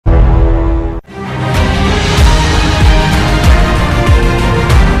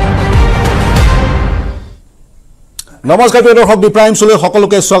নমস্কাৰ প্ৰিয় দৰ্শক বিপ্ৰাইম চলে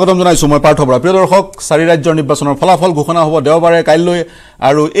সকলোকে স্বাগতম জনাইছো মই পাৰ্থ বৰা প্ৰিয় দৰ্শক চাৰি ৰাজ্যৰ নিৰ্বাচনৰ ফলাফল ঘোষণা হ'ব দেওবাৰে কাইলৈ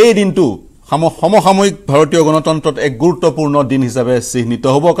আৰু এই দিনটো সমসাময়িক ভাৰতীয় গণতন্ত্ৰত এক গুৰুত্বপূৰ্ণ দিন হিচাপে চিহ্নিত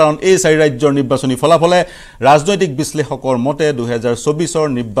হ'ব কাৰণ এই চাৰি ৰাজ্যৰ নিৰ্বাচনী ফলাফলে ৰাজনৈতিক বিশ্লেষকৰ মতে 2024ৰ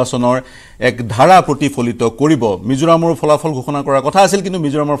নিৰ্বাচনৰ এক ধাৰা প্ৰতিফলিত কৰিব মিজোৰামৰ ফলাফল ঘোষণা কৰাৰ কথা আছিল কিন্তু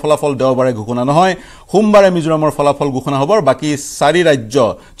মিজোৰামৰ ফলাফল দেওবাৰে ঘোষণা নহয় সোমবাৰে মিজোৰামৰ ফলাফল ঘোষণা হ'ব বাকি চাৰি ৰাজ্য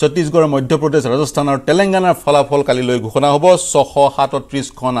ছত্তীশগড় মধ্যপ্ৰদেশ ৰাজস্থান আৰু তেলেংগানাৰ ফলাফল কালিলৈ ঘোষণা হ'ব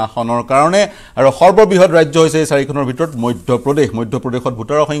 637খন আসনৰ কাৰণে আৰু সৰ্ববৃহৎ ৰাজ্য হৈছে এই চাৰিখনৰ ভিতৰত মধ্যপ্ৰদেশত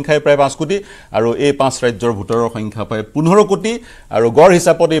ভোটাৰৰ সংখ্যাই প্ৰায় 5 কোটি আৰু এই 5 ৰাজ্যৰ ভোটাৰৰ সংখ্যা প্ৰায় 15 কোটি আৰু গড়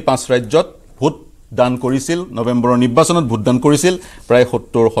হিচাপত এই 5 ৰাজ্যত ভোট দান কৰিছিল নৱেম্বৰৰ নিৰ্বাচনত ভোটদান কৰিছিল প্ৰায়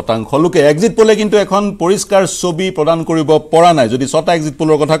 70% লোকে এক্সিট পোলে কিন্তু এখন পৰিষ্কাৰ ছবি প্ৰদান কৰিব পৰা নাই যদি 6টা এক্সিট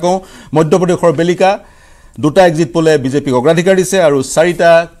পোলৰ কথা কওঁ মধ্যপ্ৰদেশৰ বেলিকা 2টা এক্সিট পোলে বিজেপিক অগ্ৰাধিকাৰ দিছে আৰু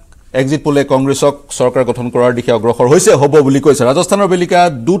 4টা এক্সিট পোলে কংগ্ৰেছক চৰকাৰ গঠন কৰাৰ দিশে অগ্ৰসৰ হৈছে হ'ব বুলি কৈছে ৰাজস্থানৰ বেলিকা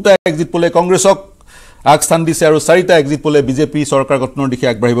 2টা এক্সিট পোলে কংগ্ৰেছক আগস্থান দিছে আৰু 4টা এক্সিট পোলে বিজেপি চৰকাৰ গঠনৰ দিশে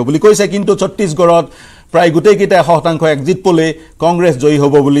আগবাঢ়িব বুলি কৈছে কিন্তু ছত্তীশগড়ত প্ৰায় গোটেইকেইটা 100% এক্সিট পোলে কংগ্ৰেছ জয়ী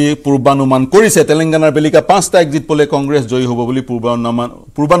হ'ব বুলি পূৰ্বানুমান কৰিছে তেলেংগানাৰ বেলিকা 5টা এক্সিট পোলে কংগ্ৰেছ জয়ী হ'ব বুলি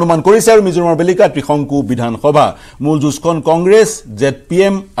পূৰ্বানুমান কৰিছে আৰু মিজোৰামৰ বেলিকা ত্ৰিশংকু বিধানসভা মূল যুঁজখন কংগ্ৰেছ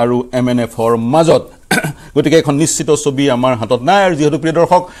জেডপিএম আৰু এমএনএফৰ মাজত গতিকে এখন নিশ্চিত ছবি আমাৰ হাতত নাই আৰু যেহেতু প্ৰিয়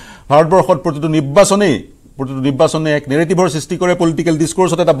দৰ্শক ভাৰতবৰ্ষত প্ৰতিটো নিৰ্বাচনে এক নেৰেটিভৰ সৃষ্টি কৰে পলিটিক্যাল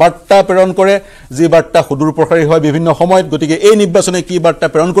ডিসকোৰ্সত এটা বাৰ্তা প্ৰেৰণ কৰে যি বাৰ্তা সুদূৰ প্ৰসাৰী হয় বিভিন্ন সময়ত গতিকে এই নিৰ্বাচনে কি বাৰ্তা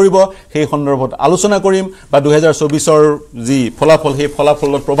প্ৰেৰণ কৰিব সেই সন্দৰ্ভত আলোচনা কৰিম বা 2024ৰ যি ফলাফল সেই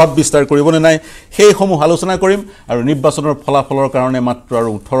ফলাফলত প্ৰভাৱ বিস্তাৰ কৰিব নে নাই সেই সমূহ আলোচনা কৰিম আৰু নিৰ্বাচনৰ ফলাফলৰ কাৰণে মাত্ৰ আৰু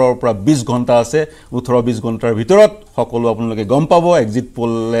 18 পৰা 20 ঘণ্টা আছে 18-20 ঘণ্টাৰ ভিতৰত সকলো আপোনালোকে গম পাব এক্সিট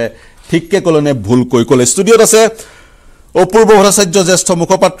পোলে ঠিককে কলনে ভুলকৈ কলে ষ্টুডিঅত আছে অপূৰ্ব ভট্টাচাৰ্য জ্যেষ্ঠ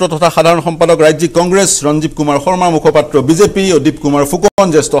মুখপাত্ৰ তথা সাধাৰণ সম্পাদক ৰাজ্যিক কংগ্ৰেছ ৰঞ্জীৱ কুমাৰ শৰ্মা মুখপাত্ৰ বিজেপি অদীপ কুমাৰ ফুকন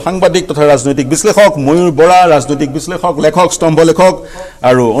জ্যেষ্ঠ সাংবাদিক তথা ৰাজনৈতিক বিশ্লেষক ময়ূৰ বৰা ৰাজনৈতিক বিশ্লেষক লেখক স্তম্ভ লেখক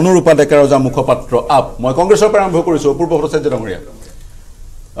আৰু অনুৰূপা ডেকাৰজা মুখপাত্ৰ আপ মই কংগ্ৰেছৰ পৰা আৰম্ভ কৰিছো অপূৰ্ব ভট্টাচাৰ্য ডাঙৰীয়া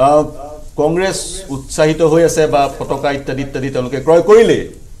কংগ্ৰেছ উৎসাহিত হৈ আছে বা ফটকা ইত্যাদি তেওঁলোকে ক্ৰয় কৰিলে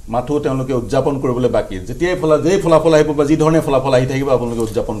মাথো তেওঁলোকে উদযাপন কৰিবলৈ বাকি যেতিয়াই ফলাফল আহিব বা যি ধৰণে ফলাফল আহি থাকিব আপোনালোকে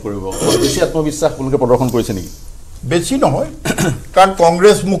উদযাপন কৰিব বেছি আত্মবিশ্বাস আপোনালোকে প্ৰদৰ্শন কৰিছে নেকি বেছি নহয় কাৰণ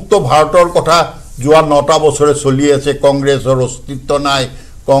কংগ্ৰেছ মুক্ত ভাৰতৰ কথা যোৱা 9টা বছৰে চলি আছে কংগ্ৰেছৰ অস্তিত্ব নাই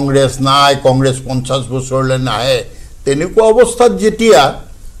কংগ্ৰেছ 50 বছৰলৈ নাহে তেনেকুৱা অৱস্থাত যেতিয়া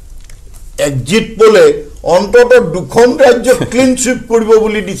এক্সিট পোলে অন্তত দুখন ৰাজ্য ক্লিন সুইপ কৰিব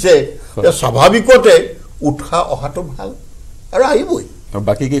বুলি দিছে স্বাভাৱিকতে উৎসাহ অহাটো ভাল আৰু আহিবই আৰু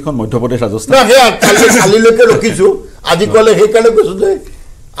বাকি কেইখন মধ্যপ্ৰদেশ ৰাজস্থান না হে কালিলৈকে ৰখিছো আজি কলে সেই কাৰণে কৈছো যে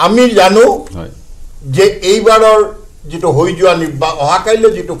আমি জানো যে এইবাৰৰ যেটো হৈ যোৱা অহাকাইলৈ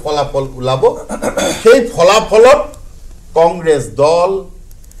যেটো ফলাফল ওলাব সেই ফলাফলত কংগ্ৰেছ দল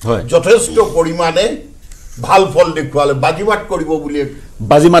যথেষ্ট পৰিমাণে ভাল ফল দেখুৱালে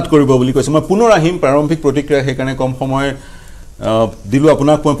বাজিমাত কৰিব বুলি কৈছে মই পুনৰ আহিম প্ৰাৰম্ভিক প্ৰতিক্ৰিয়া সেইকাৰণে কম সময় দিলো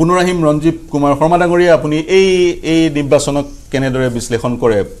আপোনাক মই পুনৰ আহিম ৰঞ্জীৱ কুমাৰ শৰ্মা ডাঙৰীয়া আপুনি এই নিৰ্বাচনক কেনেদৰে বিশ্লেষণ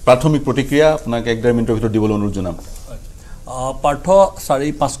কৰে প্ৰাথমিক প্ৰতিক্ৰিয়া আপোনাক 1.5 মিনিটৰ ভিতৰত দিবলৈ অনুৰোধ জনাম পাৰ্থ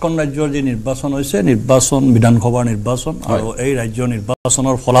 4-5খন ৰাজ্যৰ যে নিৰ্বাচন হৈছে বিধানসভাৰ নিৰ্বাচন আৰু এই ৰাজ্যৰ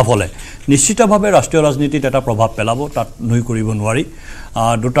নিৰ্বাচনৰ ফলাফলে নিশ্চিতভাৱে ৰাষ্ট্ৰীয় ৰাজনীতিত এটা প্ৰভাৱ পেলাব তাত নৈ কৰিব নোৱাৰি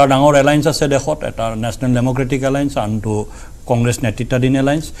দুটা ডাঙৰ এলায়েন্স আছে দেশত এটা নেশ্যনেল ডেমক্ৰেটিক এলায়েন্স আনটো কংগ্ৰেছ নেতৃত্বাধীন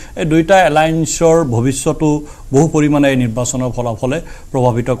এলায়েন্স এই দুইটা এলায়েন্সৰ ভৱিষ্যতো বহু পৰিমাণে এই নিৰ্বাচনৰ ফলাফলে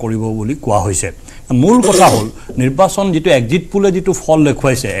প্ৰভাৱিত কৰিব বুলি কোৱা হৈছে মূল কথা হ'ল নিৰ্বাচন যেটো এক্সিট পোলে যেটো ফল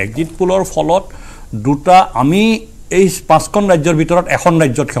দেখুৱাইছে এক্সিট পোলৰ ফলত দুটা আমি এই 5খন ৰাজ্যৰ ভিতৰত এখন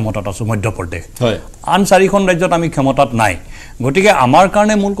ৰাজ্যত ক্ষমতাত আছো মধ্যপ্ৰদেশ আন 4খন ৰাজ্যত আমি ক্ষমতাত নাই গতিকে আমাৰ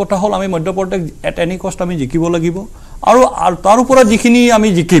কাৰণে মূল কথা হ'ল আমি মধ্যপ্ৰদেশ এট এনি কষ্ট আমি জিকিব লাগিব আৰু তাৰ ওপৰত যিখিনি আমি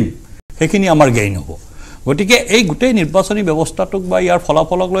জিকিম সেইখিনি আমাৰ গেইন হ'ব গতিকে এই গোটেই নিৰ্বাচনী ব্যৱস্থাটোক বা ইয়াৰ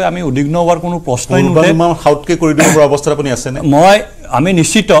ফলাফলক লৈ আমি উদ্বিগ্ন হোৱাৰ কোনো প্ৰশ্নই নুঠে হাউটকে কৰি দিব পৰা অৱস্থাত আপুনি আছে নে আমি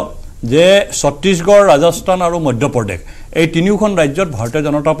নিশ্চিত যে ছত্তীশগড় ৰাজস্থান আৰু মধ্যপ্ৰদেশ এই তিনিওখন ৰাজ্যত ভাৰতীয়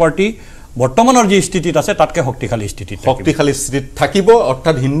জনতা পাৰ্টি বৰ্তমানৰ যি স্থিতিত আছে তাতকে শক্তিশালী স্থিতিত থাকিব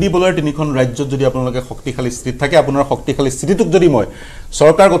অৰ্থাৎ হিন্দী বলৰ তিনিখন ৰাজ্যত যদি আপোনালোকে শক্তিশালী স্থিতিত থাকে আপোনাৰ শক্তিশালী স্থিতিটোক যদি মই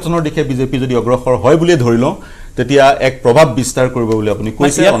চৰকাৰ গঠনৰ দিশে বিজেপি যদি অগ্ৰসৰ হয় বুলি ধৰিলো তেতিয়া এক প্ৰভাৱ বিস্তাৰ কৰিব বুলি আপুনি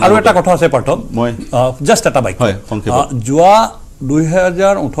কৈছে আৰু এটা কথা আছে পাৰ্থ মই জাস্ট এটা বাইক যোৱা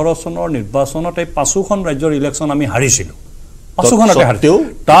 2018 চনৰ নিৰ্বাচনত এই 5খন ৰাজ্যৰ ইলেকশ্যন আমি হাৰিছিলো 5খনতে হাৰিতেও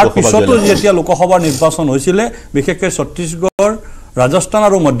তাৰ পিছতো যেতিয়া লোকসভা নিৰ্বাচন হৈছিলে বিশেষকৈ ছত্তীশগড় ৰাজস্থান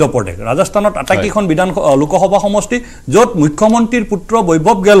আৰু মধ্যপ্ৰদেশ ৰাজস্থানত আটাইকেইখন লোকসভা সমষ্টি য'ত মুখ্যমন্ত্ৰীৰ পুত্ৰ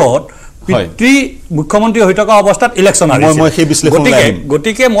বৈভৱ গেহলট পিতৃ মুখ্যমন্ত্ৰী হৈ থকা অৱস্থাত ইলেকশ্যন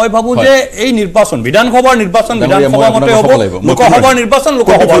গতিকে মই ভাবো যে এই নিৰ্বাচন বিধানসভাৰ নিৰ্বাচন বিধানসভাৰ মতে হ'ব লোকসভাৰ নিৰ্বাচন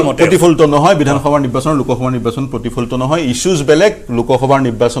লোকসভাৰ মতে প্ৰতিফলিত নহয় বিধানসভাৰ নিৰ্বাচন লোকসভাৰ নিৰ্বাচন প্ৰতিফলিত নহয় ইস্যুজ বেলেগ লোকসভাৰ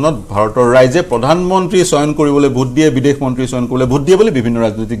নিৰ্বাচনত ভাৰতৰ ৰাইজে প্ৰধানমন্ত্ৰী চয়ন কৰিবলৈ ভোট দিয়ে বিদেশ মন্ত্ৰী চয়ন কৰিবলৈ ভোট দিয়ে বুলি বিভিন্ন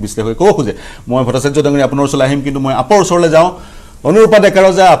ৰাজনৈতিক বিশ্লেষকে ক'ব খোজে মই ভট্টাচাৰ্য ডাঙৰীয়া আপোনাৰ ওচৰলৈ আহিম কিন্তু মই আপৰ ওচৰলৈ যাওঁ অনুৰূপা ডেকাৰ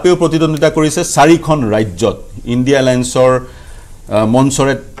যে আপেও প্ৰতিদ্বন্দ্বিতা কৰিছে 4খন ৰাজ্যত ইণ্ডিয়া এলায়েন্সৰ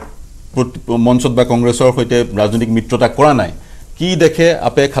মঞ্চত বা কংগ্ৰেছৰ সৈতে ৰাজনৈতিক মিত্ৰতা কৰা নাই কি দেখে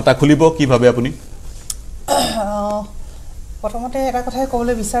আপে খাতা খুলিব কি ভাবে আপুনি প্ৰথমতে এটা কথাই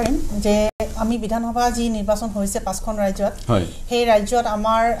ক'বলৈ বিচাৰিম যে আমি বিধানসভা যি নিৰ্বাচন হৈছে 5খন ৰাজ্যত সেই ৰাজ্যত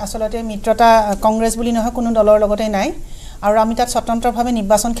আমাৰ আসলতে মিত্ৰতা কংগ্ৰেছ বুলি নহয় কোনো দলৰ লগতে নাই আৰু আমি তাত স্বতন্ত্ৰভাৱে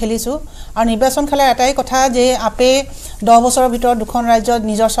নিৰ্বাচন খেলিছো আৰু নিৰ্বাচন খেলাৰ এটাই কথা যে আপে 10 বছৰৰ ভিতৰত দুখন ৰাজ্যত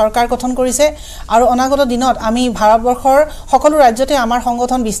নিজৰ চৰকাৰ গঠন কৰিছে আৰু অনাগত দিনত আমি ভাৰতবৰ্ষৰ সকলো ৰাজ্যতে আমাৰ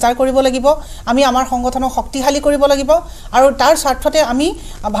সংগঠন বিস্তাৰ কৰিব লাগিব আমি আমাৰ সংগঠনক শক্তিশালী কৰিব লাগিব আৰু তাৰ স্বাৰ্থতে আমি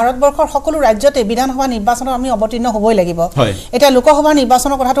ভাৰতবৰ্ষৰ সকলো ৰাজ্যতে বিধানসভা নিৰ্বাচনত আমি অৱতীৰ্ণ হ'বই লাগিব এটা লোকসভা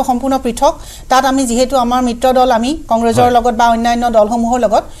নিৰ্বাচনৰ কথাটো সম্পূৰ্ণ পৃথক তাত আমি যেহেতু আমাৰ মিত্ৰ দল আমি কংগ্ৰেছৰ লগত বা অন্যান্য দলসমূহৰ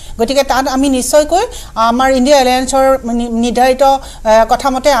লগত গতিকে তাত আমি নিশ্চয়কৈ আমাৰ ইণ্ডিয়া এলায়েন্সৰ নিৰ্ধাৰিত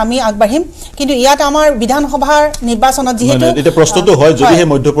কথামতে আমি আগবাঢ়িম কিন্তু ইয়াত আমাৰ বিধানসভাৰ নিৰ্বাচনত যেহেতু এটা প্ৰশ্নটো হয় যদি হে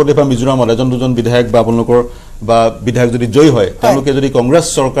মধ্যপ্ৰদেশ বা মিজোৰামত এজন দুজন বিধায়ক বা আপোনালোকৰ বা বিধায়ক যদি জয় হয় তেওঁলোকে যদি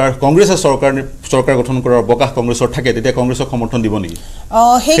কংগ্ৰেছে চৰকাৰ গঠন কৰাৰ অৱকাশ কংগ্ৰেছৰ থাকে তেতিয়া কংগ্ৰেছক সমৰ্থন দিব নেকি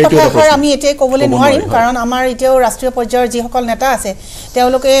সেই কথা আমি এতিয়া ক'বলৈ নোৱাৰিম কাৰণ আমাৰ এতিয়াও ৰাষ্ট্ৰীয় পৰ্যায়ৰ যিসকল নেতা আছে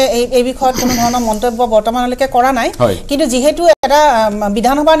তেওঁলোকে এই বিষয়ত কোনো ধৰণৰ মন্তব্য বৰ্তমানলৈকে কৰা নাই কিন্তু যেহেতু এটা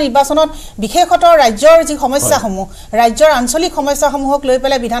বিধানসভা নিৰ্বাচনত বিশেষত ৰাজ্যৰ যি সমস্যাসমূহ ৰাজ্যৰ আঞ্চলিক সমস্যাসমূহক লৈ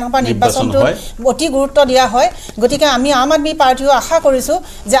পেলাই বিধানসভা নিৰ্বাচনটো অতি গুৰুত্ব দিয়া হয় গতিকে আমি আম আদমি পাৰ্টিও আশা কৰিছো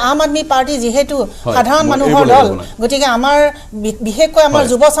যে আম আদমি পাৰ্টি যেহেতু সাধাৰণ মানুহৰ দল গতিকে আমাৰ বিশেষকৈ আমাৰ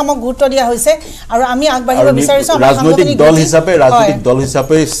যুৱ চামক গুৰুত্ব দিয়া হৈছে আৰু আমি আগবাঢ়িব বিচাৰিছো ৰাজনৈতিক দল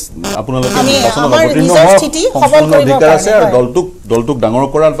হিচাপে আপোনালোকে আমাৰ নিজৰ স্থিতি সবল কৰিব আছে আৰু দলটোক ডাঙৰ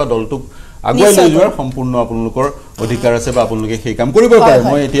কৰাৰ বা দলটোক আগুৱাই লৈ যোৱাৰ সম্পূৰ্ণ আপোনালোকৰ অধিকাৰ আছে বা আপোনালোকে সেই কাম কৰিব পাৰে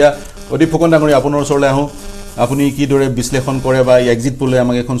মই এতিয়া অধিক ফুকন ডাঙৰীয়া আপোনাৰ ওচৰলৈ আহোঁ আপুনি কি দৰে বিশ্লেষণ কৰে বা এক্সিট পোলে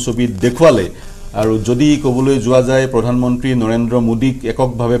আমাক এখন ছবি দেখুৱালে আৰু যদি ক'বলৈ যোৱা যায় প্ৰধানমন্ত্ৰী নৰেন্দ্ৰ মোদীক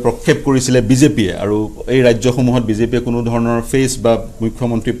এককভাৱে প্ৰক্ষেপ কৰিছিলে বিজেপিয়ে আৰু এই ৰাজ্যসমূহত বিজেপিয়ে কোনো ধৰণৰ ফেচ বা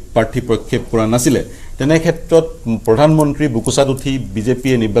মুখ্যমন্ত্ৰী প্ৰাৰ্থী প্ৰক্ষেপ কৰা নাছিলে তেনে ক্ষেত্ৰত প্ৰধানমন্ত্ৰী বুকুচাত উঠি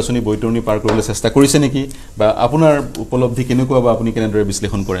বিজেপিয়ে নিৰ্বাচনী বৈতৰণি পাৰ কৰিবলৈ চেষ্টা কৰিছে নেকি বা আপোনাৰ উপলব্ধি কেনেকুৱা বা আপুনি কেনেদৰে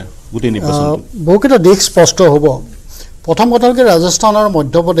বিশ্লেষণ কৰে গোটেই নিৰ্বাচনটো বহুকেইটা দিশ স্পষ্ট হ'ব প্ৰথম কথা হ'ল ৰাজস্থান আৰু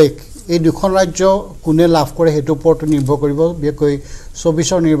মধ্যপ্ৰদেশ এই দুখন ৰাজ্য কোনে লাভ কৰে সেইটো ওপৰত নিৰ্ভৰ কৰিব বিশেষকৈ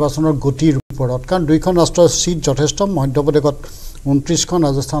 24ৰ নিৰ্বাচনৰ গতিৰ ওপৰত কাৰণ দুইখন ৰাষ্ট্ৰৰ সিট যথেষ্ট মধ্যপ্ৰদেশত 29খন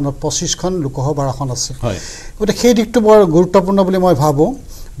ৰাজস্থানত 25খন লোকসভাৰ আসন আছে গতিকে সেই দিশটো বৰ গুৰুত্বপূৰ্ণ বুলি মই ভাবোঁ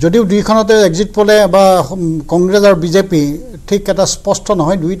যদিও দুইখনতে এক্সিট পোলে বা কংগ্ৰেছ আৰু বিজেপি ঠিক এটা স্পষ্ট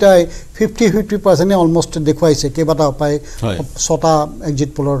নহয় দুইটাই 50-50% অলমষ্ট দেখুৱাইছে কেইবাটা উপায় 6টা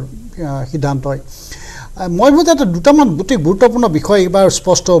এক্সিট পোলৰ সিদ্ধান্তই মই ভাবোঁ যে দুটামান গোটেই গুৰুত্বপূৰ্ণ বিষয় এইবাৰ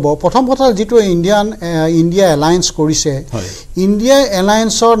স্পষ্ট হ'ব প্ৰথম কথা যিটো ইণ্ডিয়া এলায়েন্স কৰিছে ইণ্ডিয়া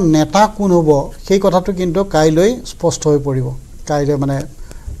এলায়েন্সৰ নেতা কোন হ'ব সেই কথাটো কিন্তু কাইলৈ স্পষ্ট হৈ পৰিব কাইলৈ মানে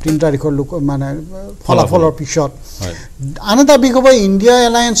 3 তাৰিখৰ মানে ফলাফলৰ পিছত আন এটা দিশ হ'ব ইণ্ডিয়া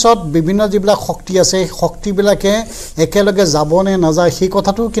এলায়েন্সত বিভিন্ন যিবিলাক শক্তি আছে সেই শক্তিবিলাকে একেলগে যাব নে নাযায় সেই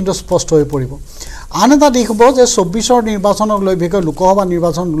কথাটো কিন্তু স্পষ্ট হৈ পৰিব আন এটা দিশ হ'ব যে 24ৰ নিৰ্বাচনক লৈ বিশেষকৈ লোকসভা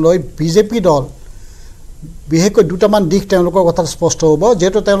নিৰ্বাচন লৈ বিজেপি দল বিশেষকৈ দুটামান দিশ তেওঁলোকৰ কথা স্পষ্ট হ'ব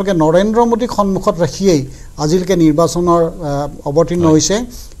যেহেতু তেওঁলোকে নৰেন্দ্ৰ মোদীক সন্মুখত ৰাখিয়েই আজিলৈকে নিৰ্বাচনৰ অৱতীৰ্ণ হৈছে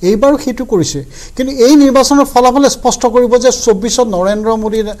এইবাৰো সেইটো কৰিছে কিন্তু এই নিৰ্বাচনৰ ফলাফলে স্পষ্ট কৰিব যে 24ত নৰেন্দ্ৰ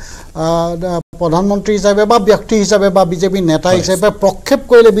মোদীৰ প্ৰধানমন্ত্ৰী হিচাপে বা ব্যক্তি হিচাপে বা বিজেপি নেতা হিচাপে প্ৰক্ষেপ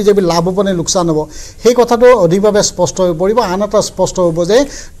কৰিলে বিজেপি লাভ হ'ব নে লোকচান হ'ব সেই কথাটো অধিকভাৱে স্পষ্ট হৈ পৰিব আন এটা স্পষ্ট হ'ব যে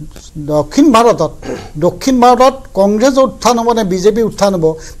দক্ষিণ ভাৰতত কংগ্ৰেছ উত্থান হ'ব নে বিজেপি উত্থান হ'ব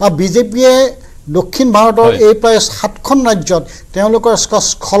বা বিজেপিয়ে দক্ষিণ ভাৰতৰ এই প্ৰায় 7খন ৰাজ্যত তেওঁলোকৰ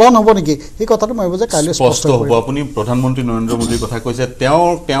স্খলন হ'ব নেকি এই কথাটো মই ভাবোঁ যে কাইলৈ স্পষ্ট হ'ব আপুনি প্ৰধানমন্ত্ৰী নৰেন্দ্ৰ মোদীৰ কথা কৈছে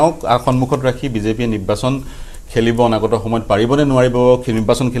তেওঁক সন্মুখত ৰাখি বিজেপিয়ে নিৰ্বাচন খেলিব অনাগত সময়ত পাৰিবনে নোৱাৰিব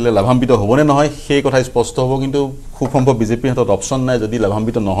নিৰ্বাচন খেলিলে লাভান্বিত হ'বনে নহয় সেই কথা স্পষ্ট হ'ব কিন্তু খুব সম্ভৱ বিজেপিৰ হাতত অপশ্যন নাই যদি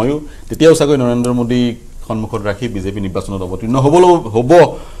লাভান্বিত নহয়ও তেতিয়াও চাগৈ নৰেন্দ্ৰ মোদীক সন্মুখত ৰাখি বিজেপি নিৰ্বাচনত অৱতীৰ্ণ হ'ব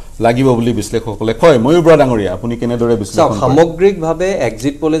লাগিব বুলি বিশ্লেষকসকলে কয় ময়ূৰ বৰা ডাঙৰীয়া আপুনি কেনেদৰে বিশ্লেষণ সামগ্ৰিকভাৱে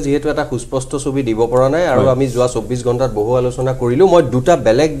এক্সিট পোলে যেহেতু এটা সুস্পষ্ট ছবি দিব পৰা নাই আৰু আমি যোৱা 24 ঘণ্টাত বহু আলোচনা কৰিলো মই দুটা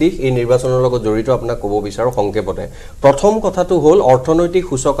বেলেগ দিশ এই নিৰ্বাচনৰ লগত জড়িত আপোনাক ক'ব বিচাৰো সংক্ষেপতে প্ৰথম কথাটো হ'ল অৰ্থনৈতিক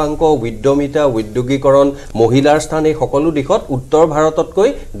সূচকাংক উদ্যমিতা উদ্যোগীকৰণ মহিলাৰ স্থান এই সকলো দিশত উত্তৰ ভাৰততকৈ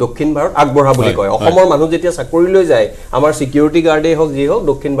দক্ষিণ ভাৰত আগবঢ়া বুলি কয় অসমৰ মানুহ যেতিয়া চাকৰিলৈ যায় আমাৰ সিকিউৰিটি গাৰ্ডে হওক যি হওক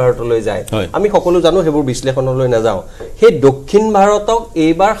দক্ষিণ ভাৰতলৈ যায় আমি সকলো জানো হেবোৰ বিশ্লেষণলৈ নাযাওঁ সেই দক্ষিণ ভাৰতক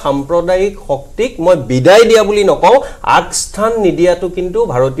এইবাৰ সাম্প্ৰদায়িক শক্তিক মই বিদায় দিয়া বুলি নকওঁ আগস্থান নিদিয়াটো কিন্তু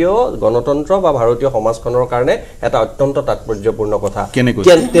ভাৰতীয় গণতন্ত্ৰ বা ভাৰতীয় সমাজখনৰ কাৰণে এটা অত্যন্ত তাৎপৰ্যপূৰ্ণ কথা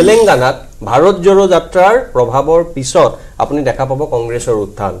তেলেংগানাত ভাৰত জোড়ো যাত্ৰাৰ প্ৰভাৱৰ পিছত আপুনি দেখা পাব কংগ্ৰেছৰ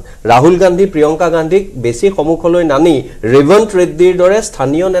উত্থান ৰাহুল গান্ধী প্ৰিয়ংকা গান্ধীক বেছি সমুখলৈ নানি ৰেৱন্ত ৰেড্ডিৰ দৰে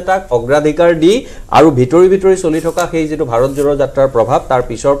স্থানীয় নেতাক অগ্ৰাধিকাৰ দি আৰু ভিতৰি ভিতৰি চলি থকা সেই যেটো ভাৰত জোড়ো যাত্ৰাৰ প্ৰভাৱ তাৰ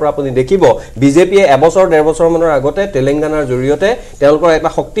পিছৰ পৰা আপুনি দেখিব বিজেপিয়ে এবছৰ ডেৰ বছৰ মানৰ আগতে তেলেংগানাৰ জৰিয়তে তেওঁলোকৰ এটা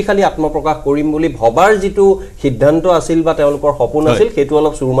শক্তিশালী আত্মপ্ৰকাশ কৰিম বুলি ভবাৰ যেটো সিদ্ধান্ত আছিল বা তেওঁলোকৰ সপোন আছিল হেতু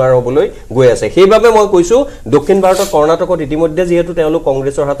অলপ চুৰমাৰ হ'বলৈ গৈ আছে সেইভাবে মই কৈছো দক্ষিণ ভাৰতত কৰ্ণাটকত ইতিমধ্যে যেহেতু তেওঁলোক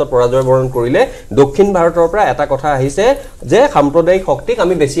কংগ্ৰেছৰ হাতত পৰাজয় বৰণ কৰিলে দক্ষিণ ভাৰতৰ পৰা এটা কথা আহিছে যে সাম্প্ৰদায়িক শক্তিক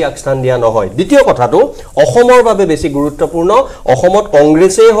আমি বেছি আগস্থান দিয়া নহয় দ্বিতীয় কথাটো অসমৰ বাবে বেছি গুৰুত্বপূৰ্ণ অসমত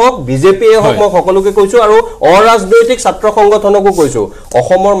কংগ্ৰেছে হওক বিজেপিয়ে হওক মই সকলোকে কৈছো আৰু অৰাজনৈতিক ছাত্ৰ সংগঠনকো কৈছো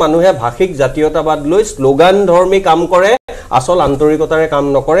অসমৰ মানুহে ভাষিক জাতীয়তাবাদ লৈ স্লোগান ধৰ্মী কাম কৰে আসল আন্তৰিকতাৰে কাম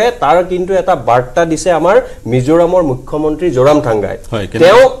নকৰে তাৰ কিন্তু এটা বাৰ্তা দিছে আমাৰ মিজোৰামৰ মুখ্যমন্ত্ৰী জোৰাম থাংগাই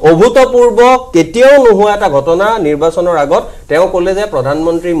তেওঁ অভূতপূৰ্ব কেতিয়াও নোহোৱা এটা ঘটনা নিৰ্বাচনৰ আগত তেওঁ ক'লে যে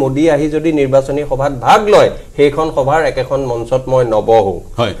প্ৰধানমন্ত্ৰী মোদী আহি যদি নিৰ্বাচনী সভাত ভাগ লয় সেইখন সভাৰ একেখন মঞ্চত মই নবহো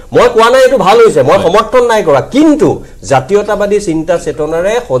মই কোৱা নাই এটো ভাল হৈছে মই সমৰ্থন নাই কৰা কিন্তু জাতীয়তাবাদী চিন্তা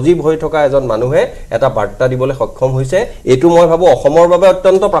চেতনাৰে সজীৱ হৈ থকা এজন মানুহে এটা বাৰ্তা দিবলৈ সক্ষম হৈছে এটো মই ভাবো অসমৰ বাবে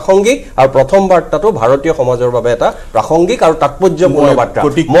অত্যন্ত প্ৰাসংগিক আৰু প্ৰথম বাৰ্তাটো ভাৰতীয় সমাজৰ বাবে এটা প্ৰাসংগিক আৰু তাৎপৰ্যপূৰ্ণ বাৰ্তা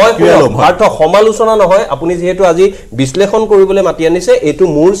মই ভাৰত সমালোচনা নহয় আপুনি যেহেতু আজি বিশ্লেষণ কৰিবলৈ মাতি আনিছে এটো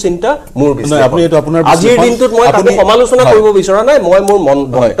মোৰ চিন্তা মোৰ বিশ্লেষণ আপুনি এটো আপোনাৰ আজিৰ দিনটোত মই তাতে সমালোচনা কৰিব বিচৰা নাই মই মোৰ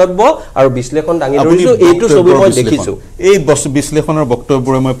বক্তব্য আৰু বিশ্লেষণ দাঙি ধৰিছো এটো ছবি মই দেখিছো এই বিশ্লেষণৰ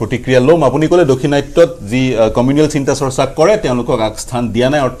বক্তব্যৰে মই প্ৰতিক্ৰিয়া লম আপুনি ক'লে দক্ষিণাত্যত যি কমিউনিয়েল চিন্তা চৰ্চা কৰে তেওঁলোকক আগস্থান দিয়া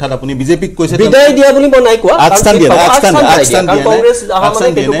নাই অৰ্থাৎ আপুনি বিজেপিক কৈছে বিদায় দিয়া বুলি মই নাই কোৱা আগস্থান দিয়া কংগ্ৰেছ আহা মানে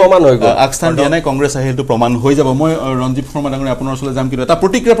এটো প্ৰমাণ হৈ গ'ল আগস্থান দিয়া নাই কংগ্ৰেছ আহি এটো প্ৰমাণ হৈ যাব মই ৰঞ্জিত শৰ্মা ডাঙৰীয়া আপোনাৰ ওচৰলৈ যাম কিন্তু এটা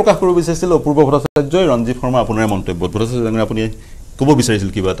প্ৰতিক্ৰিয়া প্ৰকাশ কৰিব বিচাৰিছিল অপূৰ্ব ভট্টাচাৰ্যই ৰঞ্জিত শৰ্মা আপোনাৰ মন্তব্য ভট্টাচাৰ্য ডাঙৰীয়া আপুনি ক'ব বিচাৰিছিল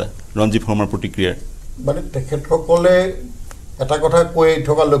কিবা এটা ৰঞ্জিত শৰ্মাৰ প্ৰতিক্ৰিয়া মানে তেখেতসকলে এটা কথা কৈ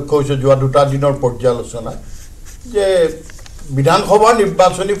থকা লক্ষ্য হৈছে যোৱা দুটা দিনৰ পৰ্যালোচনা যে বিধানসভা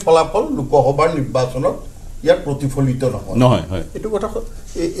নিৰ্বাচনী ফলাফল লোকসভাৰ নিৰ্বাচনত ইয়াৰ প্ৰতিফলিত নহয়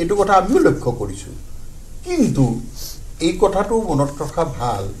এইটো কথা আমিও লক্ষ্য কৰিছোঁ কিন্তু এই কথাটো মনত ৰখা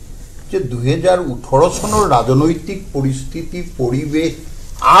ভাল যে 2018 চনৰ ৰাজনৈতিক পৰিস্থিতি পৰিৱেশ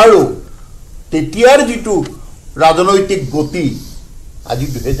আৰু তেতিয়াৰ যেটো ৰাজনৈতিক গতি আজি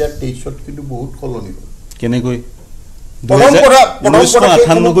 2023ত কিন্তু বহুত সলনি হ'ল কেনেকৈ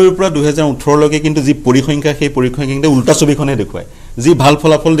 1998 পৰা 2018 লৈকে কিন্তু যি পৰিসংখ্যা সেই পৰিসংখ্যা কিন্তু উল্টা ছবিখনে দেখুৱায় যি ভাল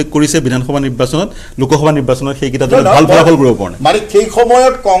ফলাফল কৰিছে বিধানসভা নিৰ্বাচনত লোকসভা নিৰ্বাচনত সেই কিটা ভাল ফলাফল কৰিব পৰা নাই মানে সেই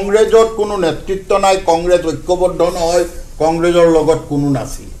সময়ত কংগ্ৰেছৰ কোনো নেতৃত্ব নাই কংগ্ৰেছ ঐক্যবদ্ধ নহয় কংগ্ৰেছৰ লগত কোনো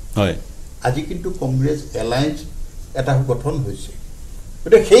নাছিল হয় আজি কিন্তু কংগ্ৰেছ এলায়েন্স এটা গঠন হৈছে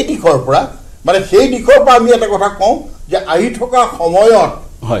গতিকে সেই দিশৰ পৰা মানে সেই দিশৰ পৰা আমি এটা কথা কওঁ যে আহি থকা সময়ত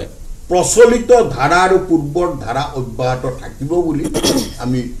হয় প্ৰচলিত ধাৰা আৰু পূৰ্বৰ ধাৰা অব্যাহত থাকিব বুলি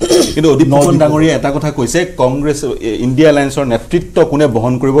আমি কিন্তু অধিপন ডাঙৰীয়া এটা কথা কৈছে কংগ্ৰেছ ইণ্ডিয়া এলায়েন্সৰ নেতৃত্ব কোনে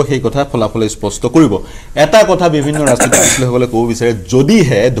বহন কৰিব সেই কথা ফলাফলে স্পষ্ট কৰিব এটা কথা বিভিন্ন ৰাজনৈতিক বিশ্লেষকসকলে ক'ব বিচাৰে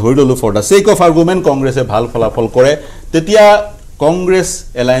যদিহে ধৰি ললো for the sake of argument কংগ্ৰেছে ভাল ফলাফল কৰে তেতিয়া কংগ্ৰেছ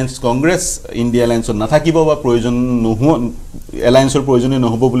এলায়েন্স কংগ্ৰেছ ইণ্ডিয়া এলায়েন্সত নাথাকিব বা প্ৰয়োজন নোহোৱা এলায়েন্সৰ প্ৰয়োজনীয়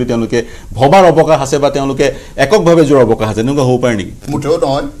নহ'ব বুলি তেওঁলোকে ভবাৰ অৱকাশ আছে বা তেওঁলোকে এককভাৱে জোৰ অৱকাশ আছে এনেকুৱা হ'ব পাৰে নেকি মুঠেও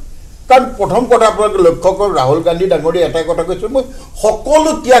নহয় কাৰণ প্ৰথম কথা আপোনালোকে লক্ষ্য কৰক ৰাহুল গান্ধী ডাঙৰীয়া এটা কথা কৈছে মই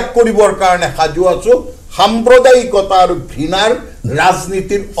সকলো ত্যাগ কৰিবৰ কাৰণে সাজু আছো সাম্প্ৰদায়িকতা আৰু ঘৃণাৰ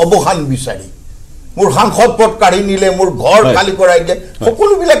ৰাজনীতিৰ অৱসান বিচাৰি মোৰ সাংসদ পদ কাঢ়ি নিলে মোৰ ঘৰ খালী কৰাই দিলে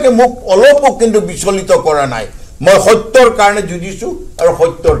সকলোবিলাকে মোক অলপো কিন্তু বিচলিত কৰা নাই মই সত্যৰ কাৰণে যুঁজিছো আৰু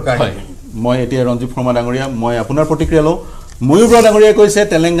সত্যৰ কাৰণে মই এতিয়া ৰঞ্জিত শৰ্মা ডাঙৰীয়া মই আপোনাৰ প্ৰতিক্ৰিয়া লওঁ ময়ূৰ বৰা ডাঙৰীয়াই কৈছে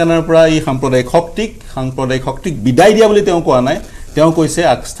তেলেংগানাৰ পৰা এই সাম্প্ৰদায়িক শক্তিক বিদায় দিয়া বুলি তেওঁ কোৱা নাই তেওঁ কৈছে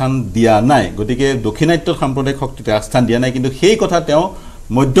আগস্থান দিয়া নাই গতিকে দক্ষিণাত্যত সাম্প্ৰদায়িক শক্তিক আগস্থান দিয়া নাই কিন্তু সেই কথা তেওঁ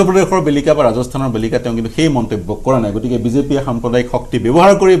মধ্যপ্ৰদেশৰ বেলিকা বা ৰাজস্থানৰ বেলিকা তেওঁ কিন্তু সেই মন্তব্য কৰা নাই গতিকে বিজেপিয়ে সাম্প্ৰদায়িক শক্তি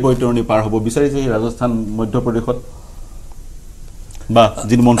ব্যৱহাৰ কৰি বৈতৰণি পাৰ হ'ব বিচাৰিছে এই ৰাজস্থান মধ্যপ্ৰদেশত বা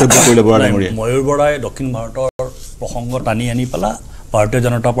যি মন্তব্য কৰিলে বৰা ডাঙৰীয়া ময়ূৰ বৰাই দক্ষিণ ভাৰতৰ প্ৰসংগ টানি আনি পেলা ভাৰতীয়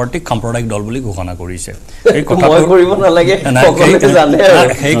জনতা পাৰ্টিক সাম্প্ৰদায়িক দল বুলি ঘোষণা কৰিছে এই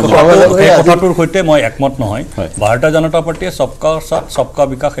কথাটোৰ সৈতে মই একমত নহয় ভাৰতীয় জনতা পাৰ্টিয়ে সবকা সাথ সবকা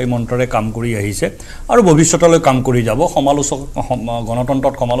বিকাশ এই মন্ত্ৰৰে কাম কৰি আহিছে আৰু ভৱিষ্যতলৈ কাম কৰি যাব সমালোচক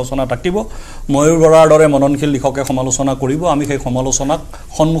গণতন্ত্ৰত সমালোচনা থাকিব ময়ূৰ বৰাৰ দৰে মননশীল লিখকে সমালোচনা কৰিব আমি সেই সমালোচনাক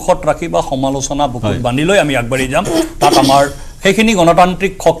সন্মুখত ৰাখি বা সমালোচনা বুকুত বান্ধি লৈ আমি আগবাঢ়ি যাম তাত আমাৰ সেইখিনি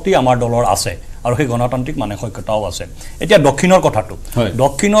গণতান্ত্ৰিক শক্তি আমাৰ দলৰ আছে আৰু সেই গণতান্ত্ৰিক মানসিকতাও আছে এতিয়া দক্ষিণৰ কথাটো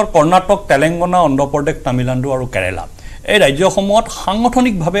দক্ষিণৰ কৰ্ণাটক তেলেংগানা অন্ধ্ৰপ্ৰদেশ তামিলনাডু আৰু কেৰালা এই ৰাজ্যসমূহত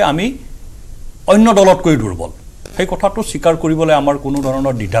সাংগঠনিকভাৱে আমি অন্য দলতকৈ দুৰ্বল সেই কথাটো স্বীকাৰ কৰিবলৈ আমাৰ কোনো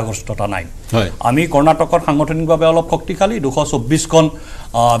ধৰণৰ দ্বিধাগ্ৰস্ততা নাই আমি কৰ্ণাটকৰ সাংগঠনিকভাৱে অলপ শক্তিশালী 224খন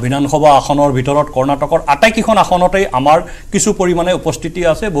বিধানসভা আসনৰ ভিতৰত কৰ্ণাটকৰ আটাইকেইখন আসনতেই আমাৰ কিছু পৰিমাণে উপস্থিতি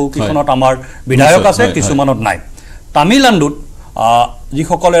আছে বহু কেইখনত আমাৰ বিধায়ক আছে কিছুমানত নাই তামিলনাডুত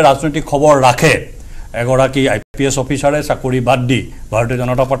যিসকলে ৰাজনৈতিক খবৰ ৰাখে এগৰাকী IPS অফিচাৰে চাকৰি বাদ দি ভাৰতীয়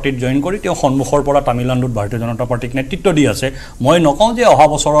জনতা পাৰ্টিত জইন কৰি তেওঁ সন্মুখৰ পৰা তামিলনাডুত ভাৰতীয় জনতা পাৰ্টিক নেতৃত্ব দি আছে মই নকওঁ যে অহা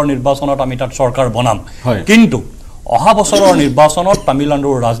বছৰৰ নিৰ্বাচনত আমি তাত চৰকাৰ বনাম কিন্তু অহা বছৰৰ নিৰ্বাচনত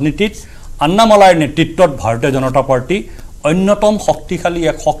তামিলনাডুৰ ৰাজনীতিত আন্নামালাইৰ নেতৃত্বত ভাৰতীয় জনতা পাৰ্টি অন্যতম শক্তিশালী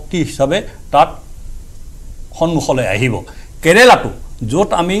এক শক্তি হিচাপে তাত সন্মুখলৈ আহিব কেৰেলাটো য'ত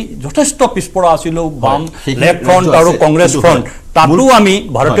আমি যথেষ্ট পিছপৰা আছিলোঁ বাম লেফ্ট ফ্ৰণ্ট আৰু কংগ্ৰেছ ফ্ৰণ্ট তাতো আমি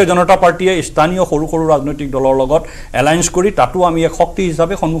ভাৰতীয় জনতা পাৰ্টিয়ে স্থানীয় সৰু সৰু ৰাজনৈতিক দলৰ লগত এলায়েন্স কৰি তাতো আমি এক শক্তি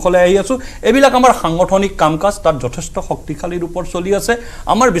হিচাপে সন্মুখলৈ আহি আছোঁ এইবিলাক আমাৰ সাংগঠনিক কাম কাজ তাত যথেষ্ট শক্তিশালী ৰূপত চলি আছে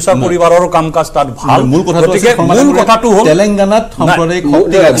আমাৰ বিচাৰ পৰিবাৰৰ কাম কাজ তাত ভাল মূল কথাটো হ'ল তেলেংগানাত সাম্প্ৰদায়িক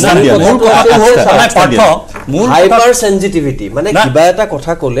হাইপাৰ সেনজিটিভিটি মানে কিবা এটা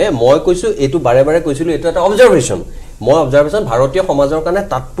কথা ক'লে মই কৈছোঁ এইটো বাৰে বাৰে কৈছিলোঁ এইটো এটা অবজাৰভেশ্যন মই অবজাৰভেশ্যন ভাৰতীয় সমাজৰ কাৰণে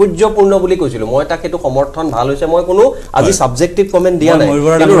তাৎপৰ্যপূৰ্ণ বুলি কৈছিলোঁ মই তাক সেইটো সমৰ্থন ভাল হৈছে মই কোনো আজি সাবজেক্টিভ কমেন্ট দিয়া নাই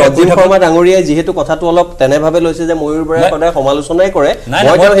কিন্তু ৰজিম শৰ্মা ডাঙৰীয়াই যিহেতু কথাটো অলপ তেনেভাৱে লৈছে যে ময়ূৰ বৰাই সদায় সমালোচনাই কৰে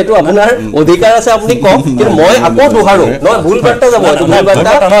মই তেওঁ সেইটো আপোনাৰ অধিকাৰ আছে আপুনি কওক কিন্তু মই আকৌ দোহাৰো নহয় ভুল বাৰ্তা যাব এইটো ভুল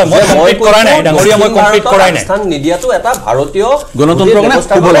বাৰ্তা মই কৰাই নাই ডাঙৰীয়া মই কমপ্লিট কৰাই নাই স্থান নিদিয়াটো এটা ভাৰতীয় গণতন্ত্ৰৰ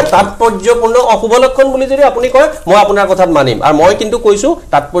কাৰণে তাৎপৰ্যপূৰ্ণ অশুভ লক্ষণ বুলি যদি আপুনি কয় মই আপোনাৰ কথাত মানিম আৰু মই কিন্তু কৈছোঁ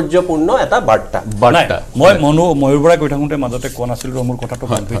তাৎপৰ্যপূৰ্ণ এটা বাৰ্তা মই ময়ূৰ কৈ থাকোঁতে মাজতে কোৱা নাছিলোঁ মোৰ কথাটো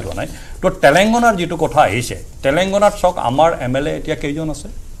কমপ্লিট হোৱা নাই তো তেলেংগানাৰ যিটো কথা আহিছে তেলেংগানাত চাওক আমাৰ MLA এতিয়া কেইজন আছে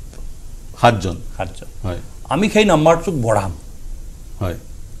 7জন আমি সেই নাম্বাৰটোক বঢ়াম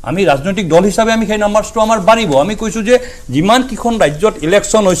আমি ৰাজনৈতিক দল হিচাপে আমি সেই নাম্বাৰটো আমাৰ বাঢ়িব আমি কৈছোঁ যে যিমান কেইখন ৰাজ্যত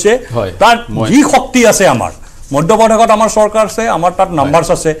ইলেকশ্যন হৈছে তাৰ যি শক্তি আছে আমাৰ মধ্যপ্ৰদেশত আমাৰ চৰকাৰ আছে আমাৰ তাত নাম্বাৰছ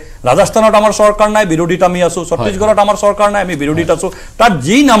আছে ৰাজস্থানত আমাৰ চৰকাৰ নাই বিৰোধীত আমি আছোঁ ছত্তীশগড়ত আমাৰ চৰকাৰ নাই আমি বিৰোধীত আছোঁ তাত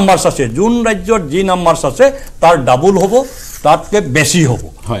যি নাম্বাৰছ আছে যোন ৰাজ্যত যি নাম্বাৰছ আছে তাৰ ডাবল হ'ব তাতকৈ বেছি হ'ব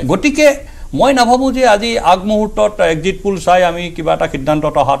গতিকে মই নাভাবোঁ যে আজি আগমুহূৰ্তত এক্সিট পোল চাই আমি কিবা এটা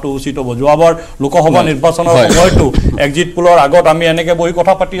সিদ্ধান্তত অহাটো উচিত হ'ব যোৱাবাৰ লোকসভা নিৰ্বাচনৰ সময়তো এক্সিট পোলৰ আগত আমি এনেকৈ বহি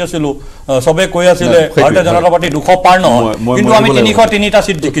কথা পাতি আছিলোঁ চবে কৈ আছিলে ভাৰতীয় জনতা পাৰ্টি 200 পাৰ নহয় কিন্তু আমি 303টা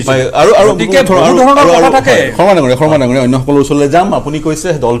সিট জিকিছোঁ আৰু অন্যসকলৰ ওচৰলৈ যাম আপুনি কৈছে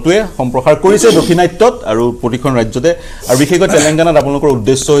দলটোৱে সম্প্ৰসাৰ কৰিছে দক্ষিণাত্যত আৰু প্ৰতিখন ৰাজ্যতে আৰু বিশেষকৈ তেলেংগানাত আপোনালোকৰ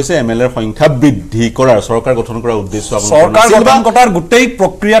উদ্দেশ্য হৈছে MLA ৰ সংখ্যা বৃদ্ধি কৰাৰ চৰকাৰ গঠন কৰাৰ উদ্দেশ্য চৰকাৰ গঠন কৰাৰ গোটেই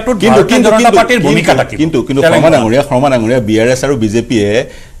প্ৰক্ৰিয়াটোত কিন্তু শৰ্মা ডাঙৰীয়া BRS আৰু BJPয়ে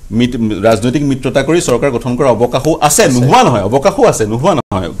ৰাজনৈতিক মিত্ৰতা কৰি চৰকাৰ গঠন কৰাৰ অৱকাশো আছে নোহোৱা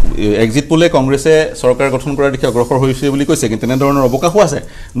নহয় এক্সিট পোলে কংগ্ৰেছে চৰকাৰ গঠন কৰাৰ দিশে অগ্ৰসৰ হৈছে বুলি কৈছে কিন্তু তেনেধৰণৰ অৱকাশো আছে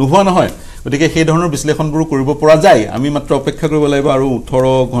নোহোৱা নহয় গতিকে সেই ধৰণৰ বিশ্লেষণবোৰ কৰিব পৰা যায় আমি মাত্ৰ অপেক্ষা কৰিব লাগিব আৰু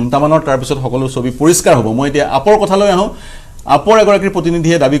 18 ঘণ্টামানৰ তাৰপিছত সকলো ছবি পৰিষ্কাৰ হ'ব মই এতিয়া আপৰ কথালৈ আহোঁ আপৰ এগৰাকীৰ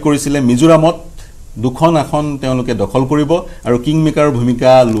প্ৰতিনিধিয়ে দাবী কৰিছিলে মিজোৰামত দুখন আসন তেওঁলোকে দখল কৰিব আৰু কিং মেকাৰৰ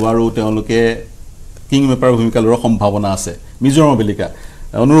ভূমিকা লোৱাৰো তেওঁলোকে কিং মেকাৰৰ ভূমিকা লোৱাৰ সম্ভাৱনা আছে মিজোৰামৰ বেলিকা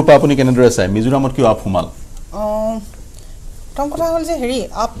অনুৰূপা আপুনি কেনেদৰে চাই মিজোৰামত কিয় আপ সোমাল প্ৰথম কথা হ'ল যে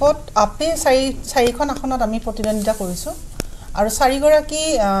আপে চাৰিখন আসনত আমি প্ৰতিদ্বন্দ্বিতা কৰিছোঁ আৰু চাৰিগৰাকী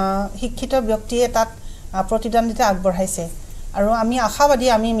শিক্ষিত ব্যক্তিয়ে তাত প্ৰতিদ্বন্দ্বিতা আগবঢ়াইছে আৰু আমি আশাবাদী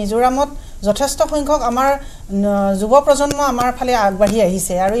আমি মিজোৰামত যথেষ্ট সংখ্যক আমাৰ যুৱ প্ৰজন্ম আমাৰ ফালে আগবাঢ়ি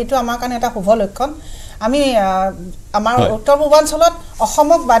আহিছে আৰু এইটো আমাৰ কাৰণে এটা শুভ লক্ষণ আমি আমাৰ উত্তৰ পূৰ্বাঞ্চলত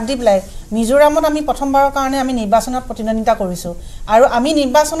অসমক বাদ দি পেলাই মিজোৰামত আমি প্ৰথমবাৰৰ কাৰণে আমি নিৰ্বাচনত প্ৰতিদ্বন্দ্বিতা কৰিছোঁ আৰু আমি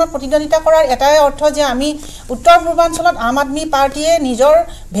নিৰ্বাচনত প্ৰতিদ্বন্দ্বিতা কৰাৰ এটাই অৰ্থ যে আমি উত্তৰ পূৰ্বাঞ্চলত আম আদমি পাৰ্টিয়ে নিজৰ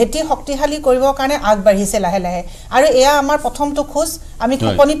ভেটি শক্তিশালী কৰিবৰ কাৰণে আগবাঢ়িছে লাহে লাহে আৰু এয়া আমাৰ প্ৰথমটো খোজ আমি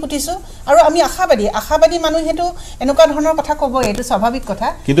খপনি পুতিছোঁ আৰু আমি আশাবাদী মানুহেতো এনেকুৱা ধৰণৰ কথা ক'ব এইটো স্বাভাৱিক কথা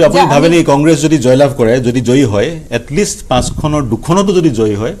কিন্তু আপুনি ভাবেনি কংগ্ৰেছ যদি জয়লাভ কৰে যদি জয়ী হয় এটলিষ্ট 5খনৰ 2খনতো যদি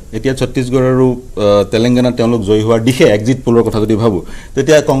জয়ী হয় এতিয়া ছত্তীশগড় আৰু তেলেংগানাত তেওঁলোক জয়ী হোৱাৰ দিশে এক্সিট পোলৰ কথা যদি ভাবোঁ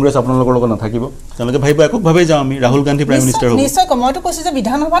তেতিয়া কংগ্ৰেছ আপোনালোকৰ লগত নাথাকিব তেওঁলোকে ভাবিব এককভাৱে যাওঁ আমি ৰাহুল গান্ধী প্ৰাইম মিনিষ্টাৰ হ'ব নিশ্চয় মইতো কৈছো যে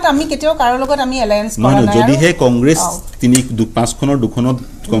বিধানসভাত আমি কেতিয়াও কাৰো লগত আমি এলায়েন্স কৰা নাই যদিহে কংগ্ৰেছ 5খনৰ 2খনত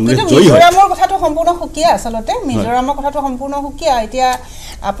কংগ্ৰেছ জয়ী হয় মিজোৰামৰ কথাটো সম্পূৰ্ণ সুকীয়া আচলতে মিজোৰামৰ কথাটো সম্পূৰ্ণ সুকীয়া এতিয়া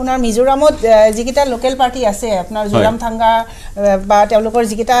আপোনাৰ মিজোৰামত যিকিটা লোকেল পাৰ্টি আছে আপোনাৰ জোৰাম থাংগা বা তেওঁলোকৰ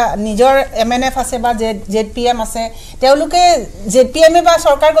যিকিটা নিজৰ MNF আছে বা ZPM আছে তেওঁলোকে ZPM বা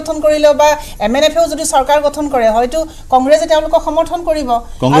চৰকাৰ গঠন কৰিলে বা MNFও যদি চৰকাৰ গঠন কৰে হয়তো কংগ্ৰেছে তেওঁলোকক সমৰ্থন কৰিব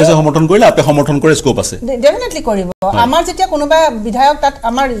কংগ্ৰেছে সমৰ্থন কৰিলে আপে সমৰ্থন কৰে স্কোপ আছে ডেফিনেটলি কৰিব আমাৰ যেতিয়া কোনোবা বিধায়ক তাত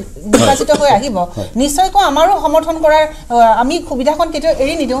আমাৰ নিৰ্বাচিত হৈ আহিব নিশ্চয়কৈ আমাৰো সমৰ্থন কৰাৰ আমি সুবিধাখন কেতিয়াও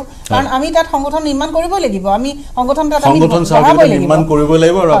এৰি নিদিওঁ কাৰণ আমি তাত সংগঠন নিৰ্মাণ কৰিব লাগিব আমি সংগঠন তাত আমি নিৰ্মাণ কৰিব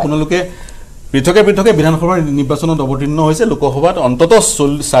লাগিব আৰু আপোনালোকে পৃথকে পৃথকে বিধানসভাৰ নিৰ্বাচনত অৱতীৰ্ণ হৈছে লোকসভাত অন্তত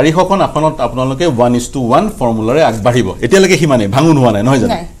 400খন আসনত আপোনালোকে 1:1 ফৰ্মুলাৰে আগবাঢ়িব এতিয়ালৈকে সিমানে ভাঙুন হোৱা নাই নহয়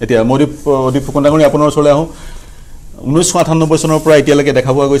জানো এতিয়া অদীপ ফুকন ডাঙৰীয়া আপোনাৰ ওচৰলৈ আহোঁ 1998 চনৰ পৰা এতিয়ালৈকে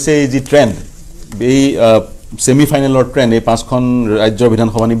দেখা পোৱা গৈছে এই যি ট্ৰেণ্ড এই সেমি ফাইনেলৰ ট্ৰেণ্ড এই 5খন ৰাজ্যৰ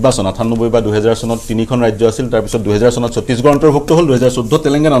বিধানসভা নিৰ্বাচন 98 বা 2000 চনত 3খন ৰাজ্য আছিল তাৰপিছত 2000 চনত ছত্তীশগড় অন্তৰ্ভুক্ত হ'ল 2014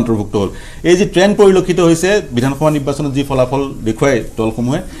 তেলেংগানা অন্তৰ্ভুক্ত হ'ল এই যি ট্ৰেণ্ড পৰিলক্ষিত হৈছে বিধানসভা নিৰ্বাচনত যি ফলাফল দেখুৱাই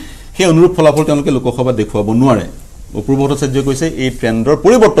দলসমূহে সেই অনুৰূপ ফলাফল তেওঁলোকে লোকসভাত দেখুৱাব নোৱাৰে অপূৰ্ব ভট্টাচাৰ্যই কৈছে এই ট্ৰেণ্ডৰ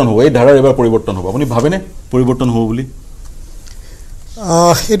পৰিৱৰ্তন হ'ব এই ধাৰাৰ এবাৰ পৰিৱৰ্তন হ'ব আপুনি ভাবেনে পৰিৱৰ্তন হ'ব বুলি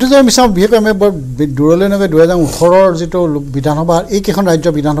এইটো যে আমি চাওঁ বিশেষকৈ আমি বৰ দূৰলৈ নগৈ 2018ৰ যিটো বিধানসভা এইকেইখন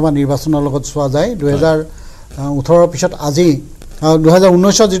ৰাজ্যৰ বিধানসভা নিৰ্বাচনৰ লগত চোৱা যায় 2018ৰ পিছত আজি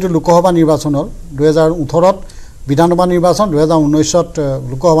 2019ত যিটো লোকসভা নিৰ্বাচন হ'ল 2018ত বিধানসভা নিৰ্বাচন 2019ত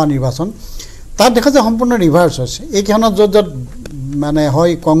লোকসভা নিৰ্বাচন তাত দেখা যায় সম্পূৰ্ণ ৰিভাৰ্চ হৈছে এইকেইখনত য'ত মানে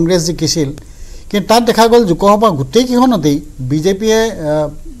হয় কংগ্ৰেছ জিকিছিল কিন্তু তাত দেখা গ'ল লোকসভা গোটেইকেইখনতেই বিজেপিয়ে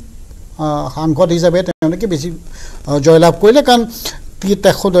সাংসদ হিচাপে তেওঁলোকে বেছি জয়লাভ কৰিলে কাৰণ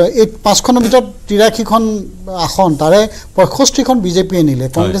এই 5খনৰ ভিতৰত 83খন আসন তাৰে 65খন বিজেপিয়ে নিলে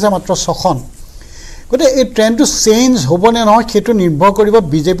কংগ্ৰেছে মাত্ৰ 6খন গতিকে এই ট্ৰেণ্ডটো চেঞ্জ হ'বনে নহয় সেইটো নিৰ্ভৰ কৰিব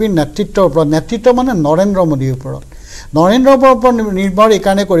বিজেপিৰ নেতৃত্বৰ ওপৰত নেতৃত্ব মানে নৰেন্দ্ৰ মোদীৰ ওপৰত নৰেন্দ্ৰ মোদীৰ ওপৰত নিৰ্ভৰ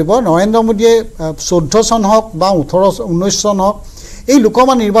এইকাৰণে কৰিব নৰেন্দ্ৰ মোদীয়ে 14 চন হওক বা 19 চন হওক এই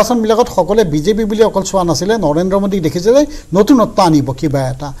লোকসভা নিৰ্বাচনবিলাকত সকলোৱে বিজেপি বুলি অকল চোৱা নাছিলে নৰেন্দ্ৰ মোদীক দেখিছে যে নতুনত্ব আনিব কিবা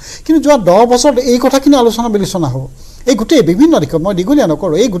এটা কিন্তু যোৱা 10 বছৰত এই কথাখিনি আলোচনা বিলোচনা হ'ব এই গোটেই বিভিন্ন দিশত মই দীঘলীয়া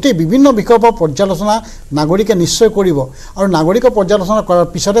নকৰোঁ এই গোটেই বিভিন্ন বিষয়ৰ পৰা পৰ্যালোচনা নাগৰিকে নিশ্চয় কৰিব আৰু নাগৰিকৰ পৰ্যালোচনা কৰাৰ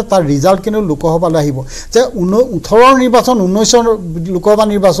পিছতে তাৰ ৰিজাল্ট কিন্তু লোকসভালৈ আহিব যে 18ৰ নিৰ্বাচন 19ৰ লোকসভা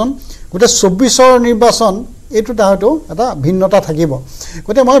নিৰ্বাচন গোটেই 24ৰ নিৰ্বাচন এইটোত হয়তো এটা ভিন্নতা থাকিব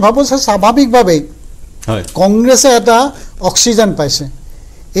গতিকে মই ভাবোঁ যে স্বাভাৱিকভাৱেই কংগ্ৰেছে এটা অক্সিজেন পাইছে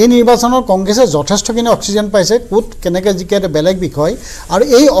এই নিৰ্বাচনত কংগ্ৰেছে যথেষ্টখিনি অক্সিজেন পাইছে ক'ত কেনেকৈ জিকে এটা বেলেগ বিষয় আৰু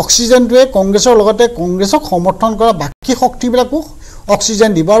এই অক্সিজেনটোৱে কংগ্ৰেছৰ লগতে কংগ্ৰেছক সমৰ্থন কৰা বাকী শক্তিবিলাকো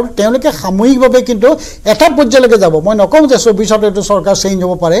অক্সিজেন দিব আৰু তেওঁলোকে সামূহিকভাৱে কিন্তু এটা পৰ্যায়লৈকে যাব মই নকওঁ যে 24ত এইটো চৰকাৰ চেঞ্জ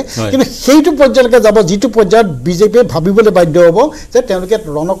হ'ব পাৰে কিন্তু সেইটো পৰ্যায়লৈকে যাব যিটো পৰ্যায়ত বিজেপিয়ে ভাবিবলৈ বাধ্য হ'ব যে তেওঁলোকে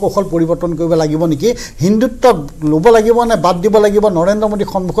ৰণকৌশল পৰিৱৰ্তন কৰিব লাগিব নেকি হিন্দুত্ব ল'ব লাগিব নে বাদ দিব লাগিব নৰেন্দ্ৰ মোদী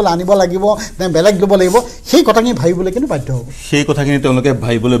সন্মুখলৈ আনিব লাগিব নে বেলেগ ল'ব লাগিব সেই কথাখিনি ভাবিবলৈ কিন্তু বাধ্য হ'ব সেই কথাখিনি তেওঁলোকে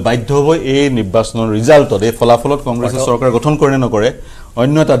ভাবিবলৈ বাধ্য হ'ব এই নিৰ্বাচনৰ ৰিজাল্টত এই ফলাফলত কংগ্ৰেছে চৰকাৰ গঠন কৰে নকৰে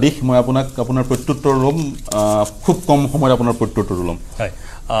অন্য এটা দিশ মই আপোনাৰ প্ৰত্যুত্তৰ ল'ম খুব কম সময়ত আপোনাৰ প্ৰত্যুত্তৰ ল'ম হয়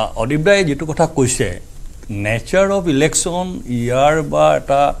অদীপ দাই যেটো কথা কৈছে নেচাৰ অফ ইলেকশ্যন ইয়াৰ বা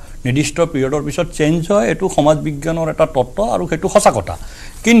এটা নিৰ্দিষ্ট পিৰিয়ডৰ পিছত চেঞ্জ হয় এটো সমাজ বিজ্ঞানৰ এটা তত্ত্ব আৰু সেইটো সঁচা কথা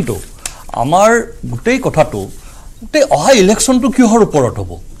কিন্তু আমাৰ গোটেই কথাটো গোটেই অহা ইলেকশ্যনটো কিহৰ ওপৰত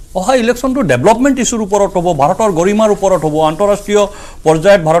হ'ব অহা ইলেকশ্যনটো ডেভেলপমেণ্ট ইছ্যুৰ ওপৰত হ'ব ভাৰতৰ গৰিমাৰ ওপৰত হ'ব আন্তঃৰাষ্ট্ৰীয়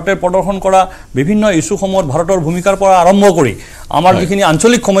পৰ্যায়ত ভাৰতে প্ৰদৰ্শন কৰা বিভিন্ন ইছ্যুসমূহত ভাৰতৰ ভূমিকাৰ পৰা আৰম্ভ কৰি আমাৰ যিখিনি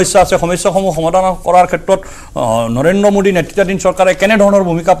আঞ্চলিক সমস্যা আছে সমস্যাসমূহ সমাধান কৰাৰ ক্ষেত্ৰত নৰেন্দ্ৰ মোদী নেতৃত্বাধীন চৰকাৰে কেনেধৰণৰ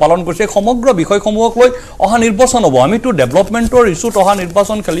ভূমিকা পালন কৰিছে সমগ্ৰ বিষয়সমূহক লৈ অহা নিৰ্বাচন হ'ব আমিতো ডেভেলপমেণ্টৰ ইছ্যুত অহা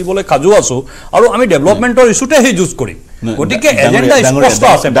নিৰ্বাচন খেলিবলৈ সাজু আছোঁ আৰু আমি ডেভেলপমেণ্টৰ ইছ্যুতে সেই যুঁজ কৰিম গতিকে এজেণ্ডা স্পষ্ট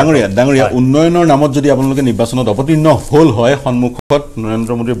আছে ডাঙৰীয়া উন্নয়নৰ নামত যদি আপোনালোকে নিৰ্বাচনত অৱতীৰ্ণ হ'ল হয় সন্মুখত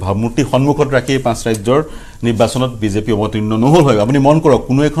নৰেন্দ্ৰ মোদীৰ ভাৱমূৰ্তি সন্মুখত ৰাখি 5 ৰাজ্যৰ নিৰ্বাচনত বিজেপি অৱতীৰ্ণ নহ'ল হয় আপুনি মন কৰক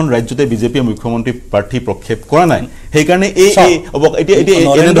কোনো এখন ৰাজ্যতে বিজেপিয়ে মুখ্যমন্ত্ৰী প্ৰাৰ্থী প্ৰক্ষেপ কৰা নাই সেইকাৰণে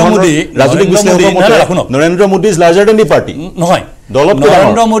Narendra Modi is larger then the party নহয়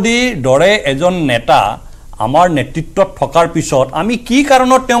নৰেন্দ্ৰ মোদীৰ দৰে এজন নেতা আমাৰ নেতৃত্বত থকাৰ পিছত আমি কি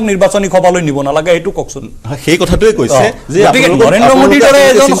কাৰণত তেওঁক নিৰ্বাচনী সভালৈ নিব নালাগে এইটো কওকচোন সেই কথাটোৱে কৈছে যে নৰেন্দ্ৰ মোদীৰ দৰে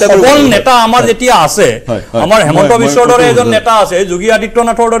এজন সবল নেতা আমাৰ যেতিয়া আছে আমাৰ হেমন্ত বিশ্বৰ দৰে এজন নেতা আছে যোগী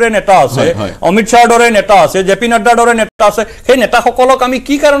আদিত্যনাথৰ দৰে নেতা আছে অমিত শ্বাহৰ দৰে নেতা আছে জেপি নাড্ডাৰ দৰে নেতা আছে সেই নেতাসকলক আমি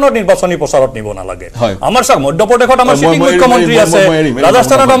কি কাৰণত নিৰ্বাচনী প্ৰচাৰত নিব নালাগে আমাৰ চাওক মধ্যপ্ৰদেশত আমাৰ চিটিং মুখ্যমন্ত্ৰী আছে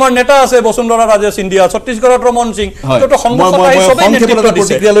ৰাজস্থানত আমাৰ নেতা আছে বসুন্ধৰা ৰাজে সিন্ধিয়া ছত্তীশগড়ত ৰমন সিং এইটো সংগঠন সবেই নেতৃত্ব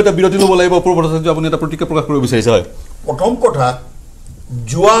দিছে বিৰতি ল'ব লাগিব পূৰ্ব আপুনি এটা প্ৰতিক্ৰিয়া প্ৰকাশ কৰিব বিচাৰিছে হয় প্ৰথম কথা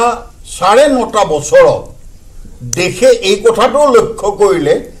যোৱা ৯.৫ বছৰত দেশে এই কথাটো লক্ষ্য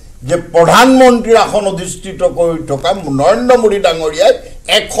কৰিলে যে প্ৰধানমন্ত্ৰীৰ আসন অধিষ্ঠিত কৰি থকা নৰেন্দ্ৰ মোদী ডাঙৰীয়াই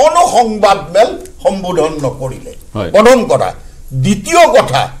এখনো সংবাদমেল সম্বোধন নকৰিলে প্ৰথম কথা দ্বিতীয়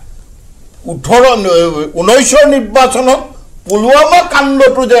কথা 19 নিৰ্বাচনত পুলৱামা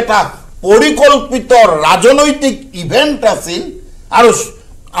কাণ্ডটো যে এটা পৰিকল্পিত ৰাজনৈতিক ইভেন্ট আছিল আৰু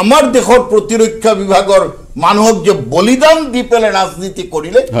আমাৰ দেশৰ প্ৰতিৰক্ষা বিভাগৰ মানুহক যে বলিদান দি পেলাই ৰাজনীতি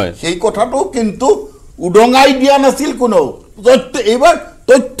কৰিলে সেই কথাটো কিন্তু উদঙাই দিয়া নাছিল কোনো এইবাৰ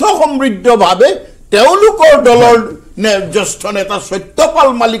তথ্য সমৃদ্ধভাৱে তেওঁলোকৰ দলৰ জ্যেষ্ঠ নেতা সত্যপাল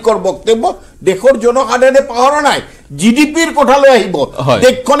মালিকৰ বক্তব্য দেশৰ জনসাধাৰণে পাহৰা নাই জিডিপিৰ কথালৈ আহিব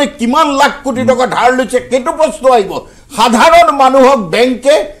দেশখনে কিমান লাখ কোটি টকা ধাৰ লৈছে সেইটো প্ৰশ্ন আহিব সাধাৰণ মানুহক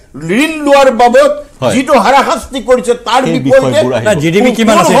বেংকে ঋণ লোৱাৰ বাবদ যিটো হাৰাশাস্তি কৰিছে তাৰ বিপৰীতে জিডিপি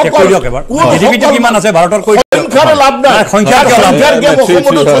কিমান আছে কৈ দিয়ক এবাৰ জিডিপিটো কিমান আছে ভাৰতৰ কৈ সংখ্যাৰ লাভ নাই সংখ্যাৰ গেম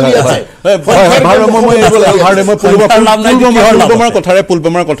অসমতো চলি আছে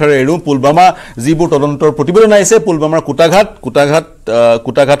পুলৱামাৰ কথাৰে এৰো পুলৱামা যিবোৰ তদন্তৰ প্ৰতিবেদন আহিছে পুলৱামাৰ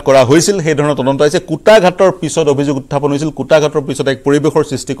কুটাঘাট কৰা হৈছিল সেই ধৰণৰ তদন্ত আহিছে কুটাঘাটৰ পিছত অভিযোগ উত্থাপন হৈছিল কুটাঘাটৰ পিছত এক পৰিৱেশৰ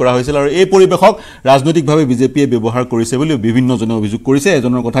সৃষ্টি কৰা হৈছিল আৰু এই পৰিৱেশক ৰাজনৈতিকভাৱে বিজেপিয়ে ব্যৱহাৰ কৰিছে বুলি বিভিন্নজনে অভিযোগ কৰিছে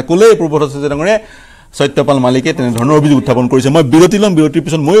এজনৰ কথা ক'লেই পূৰ্বত আছে ডাঙৰে সত্যপাল মালিকে তেনেধৰণৰ অভিযোগ উত্থাপন কৰিছে মই বিৰতি ল'ম বিৰতিৰ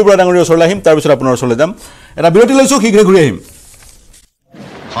পিছত মই বৰা ডাঙৰীৰ ওচৰলৈ আহিম তাৰপিছত আপোনাৰ ওচৰলৈ যাম এটা বিৰতি লৈছোঁ শীঘ্ৰে ঘূৰি আহিম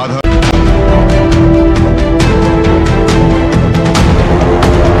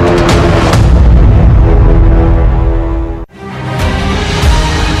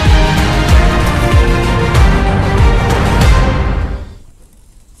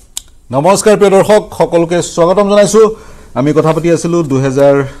নমস্কাৰ প্ৰিয় দৰ্শক সকলোকে স্বাগতম জনাইছোঁ আমি কথা পাতি আছিলোঁ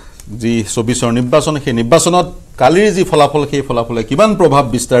 2024 নিৰ্বাচন সেই নিৰ্বাচনত কালিৰ যি ফলাফল সেই ফলাফলে কিমান প্ৰভাৱ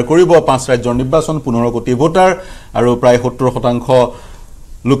বিস্তাৰ কৰিব 5 ৰাজ্যৰ নিৰ্বাচন 15 কোটি ভোটাৰ আৰু প্ৰায়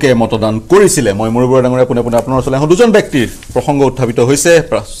 70% লোকে মতদান কৰিছিলে মই মোৰ বৰা ডাঙৰীয়া পুনে পুনে আপোনাৰ ওচৰলৈ আহোঁ দুজন ব্যক্তিৰ প্ৰসংগ উত্থাপিত হৈছে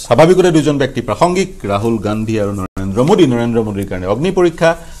স্বাভাৱিকতে দুজন ব্যক্তি প্ৰাসংগিক ৰাহুল গান্ধী আৰু নৰেন্দ্ৰ মোদীৰ কাৰণে অগ্নি পৰীক্ষা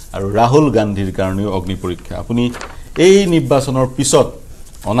আৰু ৰাহুল গান্ধীৰ কাৰণেও অগ্নি পৰীক্ষা আপুনি এই নিৰ্বাচনৰ পিছত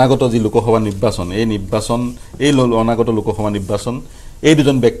অনাগত যি লোকসভা নিৰ্বাচন এই অনাগত লোকসভা নিৰ্বাচন এই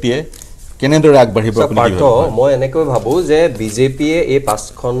দুজন ব্যক্তিয়ে কেনেদৰে আগবাঢ়িব মই এনেকৈ ভাবো যে বিজেপিয়ে এই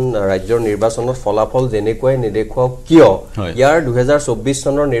 5খন ৰাজ্যৰ নিৰ্বাচনৰ ফলাফল যেনেকৈ নেদেখুৱাওক কিয় ইয়াৰ 2024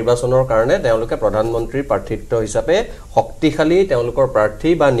 চনৰ নিৰ্বাচনৰ কাৰণে তেওঁলোকে প্ৰধানমন্ত্ৰীৰ প্ৰাৰ্থিত্ব হিচাপে শক্তিশালী তেওঁলোকৰ প্ৰাৰ্থী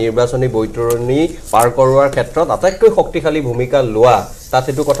বা নিৰ্বাচনী বৈতৰণী পাৰ কৰোৱাৰ ক্ষেত্ৰত আটাইতকৈ শক্তিশালী ভূমিকা লোৱা তাত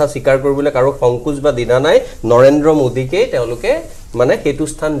সেইটো কথা স্বীকাৰ কৰিবলৈ কাৰো সংকোচ বা দিনা নাই নৰেন্দ্ৰ মোদীকে তেওঁলোকে মানে হেতু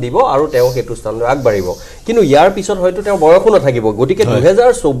স্থান দিব আৰু তেওঁ হেতু স্থানলৈ আগবাঢ়িব কিন্তু ইয়াৰ পিছত হয়তো তেওঁ বয়সো নাথাকিব গতিকে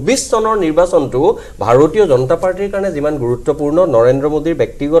 2024 চনৰ নিৰ্বাচনটো ভাৰতীয় জনতা পাৰ্টিৰ কাৰণে যিমান গুৰুত্বপূৰ্ণ নৰেন্দ্ৰ মোদীৰ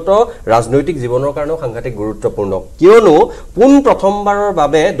ব্যক্তিগত ৰাজনৈতিক জীৱনৰ কাৰণেও সাংঘাতিক গুৰুত্বপূৰ্ণ কিয়নো পোন প্ৰথমবাৰৰ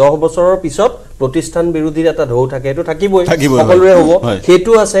বাবে 10 বছৰৰ পিছত প্ৰতিষ্ঠান বিৰোধীৰ এটা ঢৌ থাকে এটো থাকিবই সকলোৰে হ'ব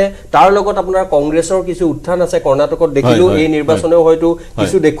হেতু আছে তাৰ লগত আপোনাৰ কংগ্ৰেছৰ কিছু উত্থান আছে কৰ্ণাটকত দেখিলো এই নিৰ্বাচনেও হয়তো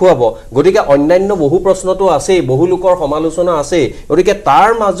কিছু দেখুৱাব গতিকে অন্যান্য বহু প্ৰশ্নটো আছে বহু লোকৰ সমালোচনা আছে গতিকে তাৰ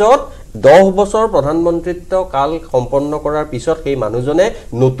মাজত 10 বছৰ প্ৰধানমন্ত্ৰীত্ব কাল সম্পন্ন কৰাৰ পিছত সেই মানুহজনে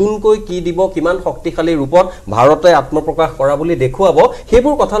নতুনকৈ কি দিব কিমান শক্তিশালী ৰূপত ভাৰতে আত্মপ্ৰকাশ কৰা বুলি দেখুৱাব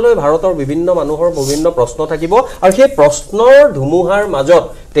সেইবোৰ কথালৈ ভাৰতৰ বিভিন্ন মানুহৰ বিভিন্ন প্ৰশ্ন থাকিব আৰু সেই প্ৰশ্নৰ ধুমুহাৰ মাজত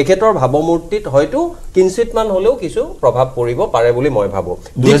তেখেতৰ ভাৱমূৰ্তিত হয়তো কিঞ্চিতমান হলেও কিছু প্ৰভাৱ পৰিব পাৰে বুলি মই ভাবো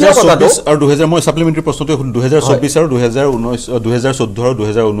 2024 আৰু 2000 মই সাপ্লিমেন্টাৰী প্ৰশ্নটো 2024 আৰু 2014 আৰু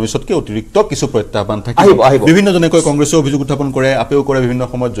 2019 তকৈ অতিৰিক্ত কিছু প্ৰত্যাহ্বান থাকিব বিভিন্নজনে কয় কংগ্ৰেছে অভিযোগ উত্থাপন কৰে আপেও কৰে বিভিন্ন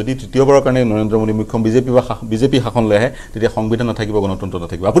সময়ত যদি তৃতীয়বাৰৰ কাৰণে নৰেন্দ্ৰ মোদী মুখ্য বিজেপি শাসনলৈ আহে তেতিয়া সংবিধান নাথাকিব গণতন্ত্ৰ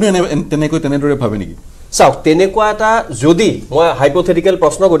নাথাকিব আপুনি তেনেদৰে ভাবে নেকি চাওক তেনেকুৱা এটা যদি মই হাইপোথেটিকেল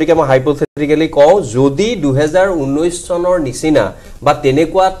প্ৰশ্ন গতিকে মই হাইপোথেটিকেলি কওঁ যদি 2019 চনৰ নিচিনা বা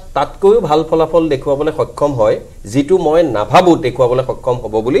তেনেকুৱা তাতকৈও ভাল ফলাফল দেখুৱাবলৈ সক্ষম হয় যেটো মই নাভাবো দেখুৱাবলৈ সক্ষম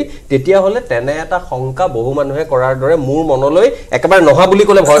হ'ব বুলি তেতিয়া হলে তেনে এটা শংকা বহু মানুহে কৰাৰ দৰে মোৰ মনলৈ একেবাৰে নহা বুলি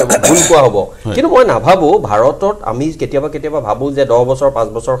ক'লে ভুল কোৱা হ'ব কিন্তু মই নাভাবো ভাৰতত আমি কেতিয়াবা ভাবো যে 10 বছৰ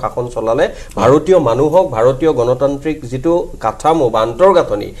 5 বছৰ শাসন চলালে ভাৰতীয় মানুহক ভাৰতীয় গণতান্ত্ৰিক যেটো কাঠামো বা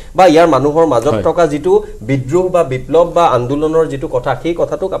অন্তৰ্গাঁথনি বা ইয়াৰ মানুহৰ মাজত থকা যেটো বিদ্ৰোহ বা বিপ্লৱ বা আন্দোলনৰ যেটো কথা সেই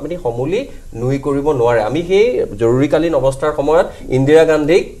কথাটোক আপুনি সমূলি নুই কৰিব নোৱাৰে আমি সেই জৰুৰীকালীন অৱস্থাৰ সময়ত ইন্দিৰা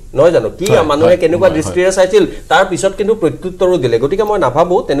গান্ধীক নহয় জানো কি মানুহে কেনেকুৱা দৃষ্টিৰে চাইছিল তাৰ পিছত কিন্তু প্ৰত্যুত্তৰো দিলে গতিকে মই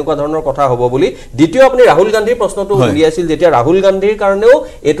নাভাবো তেনেকুৱা ধৰণৰ কথা হ'ব বুলি দ্বিতীয় আপুনি ৰাহুল গান্ধীৰ প্ৰশ্নটো উলিয়াইছিল যেতিয়া ৰাহুল গান্ধীৰ কাৰণেও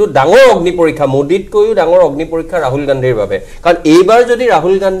এটো ডাঙৰ অগ্নি পৰীক্ষা মোদীতকৈও ডাঙৰ অগ্নি পৰীক্ষা ৰাহুল গান্ধীৰ বাবে কাৰণ এইবাৰ যদি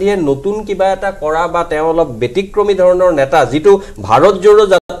ৰাহুল গান্ধীয়ে নতুন কিবা এটা কৰা বা তেওঁ অলপ ব্যতিক্ৰমী ধৰণৰ নেতা যেটো ভাৰত জোড়ো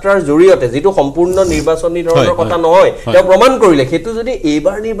যাত্ৰাৰ জৰিয়তে যেটো সম্পূৰ্ণ নিৰ্বাচনী ধৰণৰ কথা নহয় তেওঁ প্ৰমাণ কৰিলে হেতু যদি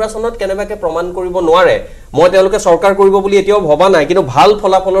এইবাৰ নিৰ্বাচনত কেনেবাকে প্ৰমাণ কৰিব নোৱাৰে মই তেওঁলোকে চৰকাৰ কৰিব বুলি এতিয়াও ভবা নাই কিন্তু ভাল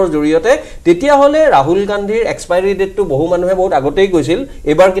ফলাফলৰ জৰিয়তে তেতিয়া হলে ৰাহুল গান্ধীৰ এক্সপায়াৰী ডেটটো বহু মানুহে বহুত আগতেই কৈছিল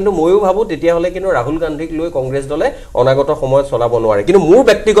এবাৰ কিন্তু ময়ো ভাবো তেতিয়া হলে কিন্তু ৰাহুল গান্ধীক লৈ কংগ্ৰেছ দলে অনাগত সময়ত চলাব নোৱাৰে কিন্তু মোৰ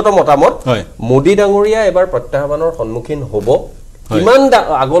ব্যক্তিগত মতামত মোদী ডাঙৰীয়া এবাৰ প্ৰত্যাহ্বানৰ সন্মুখীন হ'ব কিমান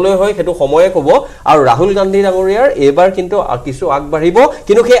আগলৈ হয় হেতু সময়ে কব আৰু ৰাহুল গান্ধী ডাঙৰীয়াৰ এবাৰ কিন্তু কিছু আগবাঢ়িব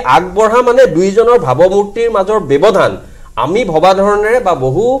কিন্তু সেই আগবঢ়া মানে দুইজনৰ ভাৱমূৰ্তিৰ মাজৰ ব্যৱধান আমি ভবা ধৰণেৰে বা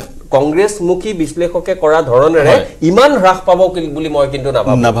বহু কংগ্ৰেছমুখী বিশ্লেষকে কৰা ধৰণেৰে ইমান হ্ৰাস পাব বুলি মই কিন্তু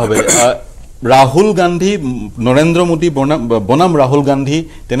নাভাবে ৰাহুল গান্ধী নৰেন্দ্ৰ মোদী বনাম ৰাহুল গান্ধী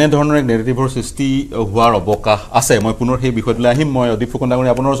তেনে ধৰণৰ এক নেৰেটিভৰ সৃষ্টি হোৱাৰ অৱকাশ আছে মই পুনৰ সেই বিষয়টোলৈ আহিম মই অদীপ ফুকন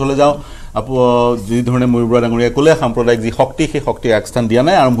ডাঙৰীয়া আপোনাৰ ওচৰলৈ যাওঁ যি ধৰণে ময়ূৰবৰা ডাঙৰীয়াই ক'লে সাম্প্ৰদায়িক যি শক্তি সেই শক্তিক আগস্থান দিয়া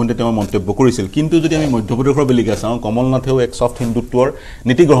নাই আৰম্ভণিতে তেওঁ মন্তব্য কৰিছিল কিন্তু যদি আমি মধ্যপ্ৰদেশৰ বেলিকা চাওঁ কমল নাথেও এক ছফ্ট হিন্দুত্বৰ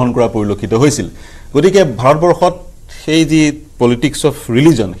নীতি গ্ৰহণ কৰা পৰিলক্ষিত হৈছিল গতিকে ভাৰতবৰ্ষত সেই যি পলিটিক্স অফ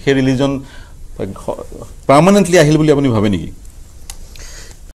ৰিলিজন সেই ৰিলিজন পাৰ্মানেণ্টলি আহিল বুলি আপুনি ভাবে নেকি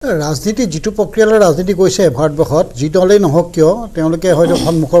ৰাজনীতি যিটো প্ৰক্ৰিয়ালৈ ৰাজনীতি গৈছে ভাৰতবৰ্ষত যি দলেই নহওক কিয় তেওঁলোকে হয়তো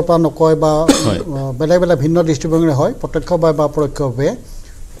সন্মুখৰ পৰা নকয় বা বেলেগ বেলেগ ভিন্ন দৃষ্টিভংগীৰে হয় প্ৰত্যক্ষ বা পৰোক্ষভাৱে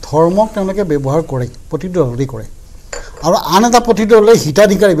ধৰ্মক তেওঁলোকে ব্যৱহাৰ কৰে প্ৰতিটো দলেই কৰে আৰু আন এটা প্ৰতিটো দলে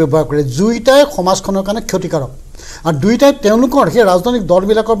হিতাধিকাৰী ব্যৱহাৰ কৰে দুয়োটাই সমাজখনৰ কাৰণে ক্ষতিকাৰক আৰু দুয়োটাই তেওঁলোকৰ সেই ৰাজনৈতিক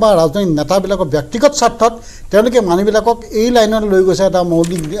দলবিলাকৰ বা ৰাজনৈতিক নেতাবিলাকৰ ব্যক্তিগত স্বাৰ্থত তেওঁলোকে মানুহবিলাকক এই লাইনত লৈ গৈছে এটা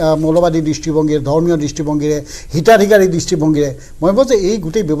মৌলবাদী দৃষ্টিভংগীৰে ধৰ্মীয় দৃষ্টিভংগীৰে হিতাধিকাৰী দৃষ্টিভংগীৰে মই ভাবোঁ যে এই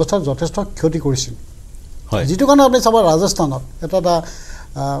গোটেই ব্যৱস্থাত যথেষ্ট ক্ষতি কৰিছিল যিটো কাৰণে আপুনি চাব ৰাজস্থানত এটা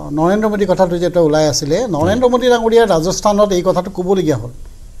নৰেন্দ্ৰ মোদী কথাটো যে এটা ওলাই আছিলে নৰেন্দ্ৰ মোদী ডাঙৰীয়াই ৰাজস্থানত এই কথাটো ক'বলগীয়া হ'ল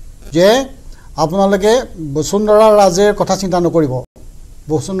যে আপোনালোকে বসুন্ধৰা ৰাজেৰ কথা চিন্তা নকৰিব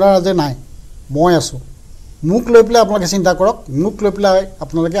বসুন্ধৰা ৰাজে নাই মই আছোঁ মোক লৈ পেলাই আপোনালোকে চিন্তা কৰক মোক লৈ পেলাই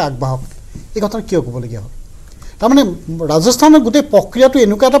আপোনালোকে আগবাঢ়ক এই কথাটো কিয় ক'বলগীয়া হ'ল তাৰমানে ৰাজস্থানৰ গোটেই প্ৰক্ৰিয়াটো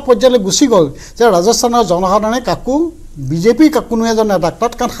এনেকুৱা এটা পৰ্যায়লৈ গুচি গ'ল যে ৰাজস্থানৰ জনসাধাৰণে কাকো বিজেপিৰ কোনো এজন নেতাক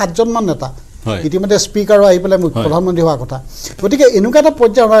তাত কাৰণ 7জনমান নেতা ইতিমধ্যে স্পীকাৰো আহি পেলাই প্ৰধানমন্ত্ৰী হোৱা কথা গতিকে এনেকুৱা এটা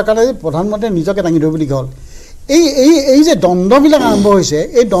পৰ্যায় হোৱাৰ কাৰণে প্ৰধানমন্ত্ৰীয়ে নিজকে দাঙি ধৰিবলগীয়া হ'ল এই যে দ্বন্দ্ববিলাক আৰম্ভ হৈছে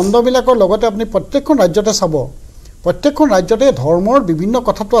এই দ্বন্দ্ববিলাকৰ লগতে আপুনি প্ৰত্যেকখন ৰাজ্যতে চাব প্ৰত্যেকখন ৰাজ্যতে ধৰ্মৰ বিভিন্ন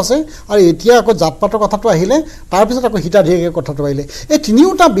কথাটো আছে আৰু এতিয়া আকৌ জাত পাতৰ কথাটো আহিলে তাৰপিছত আকৌ হিতাধিকাৰীৰ কথাটো আহিলে এই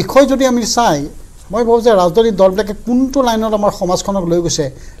তিনিওটা বিষয় যদি আমি চাই মই ভাবোঁ যে ৰাজনৈতিক দলবিলাকে কোনটো লাইনত আমাৰ সমাজখনক লৈ গৈছে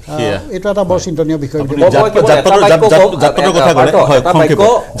এইটো এটা বৰ চিন্তনীয় বিষয়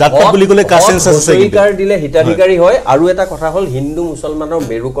দিলে হিতাধিকাৰী হয় আৰু এটা কথা হ'ল হিন্দু মুছলমানৰ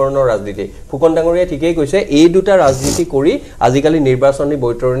মেৰুকৰণৰ ৰাজনীতি ফুকন ডাঙৰীয়াই ঠিকেই কৈছে এই দুটা ৰাজনীতি কৰি আজিকালি নিৰ্বাচনী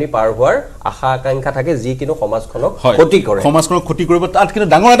বৈতৰণি পাৰ হোৱাৰ আশা আকাংক্ষা থাকে যি কিন্তু সমাজখনক ক্ষতি কৰে সমাজখনক ক্ষতি কৰিব তাত কিন্তু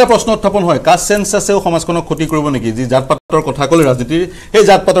ডাঙৰ এটা প্ৰশ্ন উত্থাপন হয় কাষ্ট সেন্সাছেও সমাজখনক ক্ষতি কৰিব নেকি যি জাত পাতৰ কথা ক'লে ৰাজনীতিৰ সেই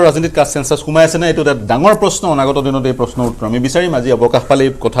জাত পাতৰ ৰাজনীতিত কাষ্ট সেন্সাছ সোমাই আছে নে এইটো এটা ডাঙৰ প্ৰশ্ন অনাগত দিনত এই প্ৰশ্নৰ উত্তৰ আমি বিচাৰিম আজি অৱকাশ পালে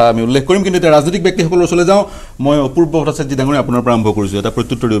কথা আমি উল্লেখ কৰিম কিন্তু এতিয়া ৰাজনৈতিক ব্যক্তিসকলৰ ওচৰলৈ যাওঁ মই অপূৰ্ব ভট্টাচাৰ্য ডাঙৰীয়া আপোনাৰ পৰা আৰম্ভ কৰিছোঁ এটা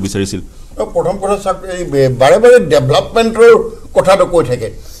প্ৰত্যুত্তৰ দিব বিচাৰিছিল প্ৰথম কথা বাৰে বাৰে ডেভেলপমেণ্টৰ কথাটো কৈ থাকে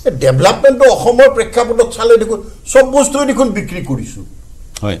এই ডেভেলপমেণ্টটো অসমৰ প্ৰেক্ষাপটত চালে দেখোন চব বস্তুৱে দেখোন বিক্ৰী কৰিছোঁ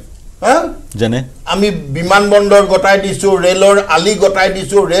হয় যেনে আমি বিমানবন্দৰ গতাই দিছোঁ ৰেলৰ আলি গতাই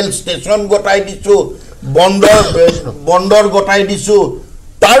দিছোঁ ৰেল ষ্টেচন গতাই দিছোঁ বন্দৰ গতাই দিছোঁ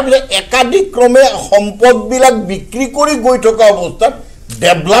তাৰপিছত একাধিক্ৰমে সম্পদবিলাক বিক্ৰী কৰি গৈ থকা অৱস্থাত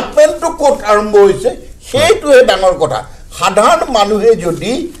ডেভেলপমেণ্টটো ক'ত আৰম্ভ হৈছে সেইটোহে ডাঙৰ কথা সাধাৰণ মানুহে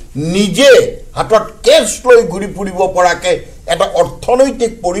যদি নিজে হাতত কেছ লৈ ঘূৰি ফুৰিব পৰাকৈ এটা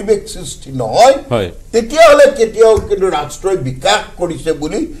অৰ্থনৈতিক পৰিৱেশ সৃষ্টি নহয় তেতিয়াহ'লে কেতিয়াও কিন্তু ৰাষ্ট্ৰই বিকাশ কৰিছে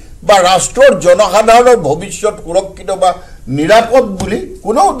বুলি বা ৰাষ্ট্ৰৰ জনসাধাৰণৰ ভৱিষ্যত সুৰক্ষিত বা নিৰাপদ বুলি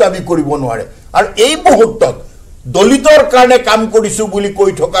কোনেও দাবী কৰিব নোৱাৰে আৰু এই মুহূৰ্তত দলিতৰ কাৰণে কাম কৰিছোঁ বুলি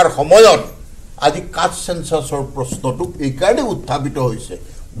কৈ থকাৰ সময়ত আজি কাষ্ট সেন্সাছৰ প্ৰশ্নটো এইকাৰণে উত্থাপিত হৈছে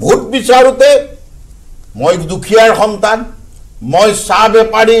ভোট বিচাৰোঁতে মই দুখীয়াৰ সন্তান মই চাহ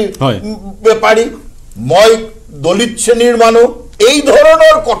বেপাৰী মই দলিত শ্ৰেণীৰ মানুহ এই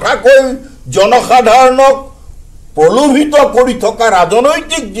ধৰণৰ কথা কৈ জনসাধাৰণক প্ৰলোভিত কৰি থকা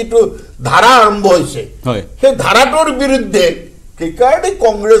ৰাজনৈতিক যিটো ধাৰা আৰম্ভ হৈছে সেই ধাৰাটোৰ বিৰুদ্ধে সেইকাৰণে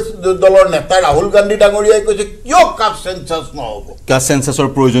কংগ্ৰেছ দলৰ নেতা ৰাহুল গান্ধী ডাঙৰীয়াই কৈছে কিয় কাষ্ট সেন্সাছ নহ'ব কাষ্ট সেন্সাছৰ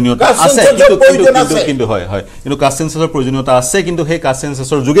প্ৰয়োজনীয়তা আছে কিন্তু হয় কিন্তু কাষ্ট সেন্সাছৰ প্ৰয়োজনীয়তা আছে কিন্তু সেই কাষ্ট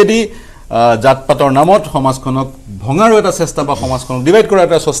সেন্সাছৰ যোগেদি জাত পাতৰ নামত সমাজখনক ভঙাৰো এটা চেষ্টা বা সমাজখনক ডিভাইড কৰাৰ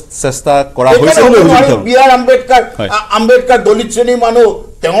এটা চেষ্টা কৰা হৈছে বি আৰ আম্বেদকাৰ দলিত শ্ৰেণীৰ মানুহ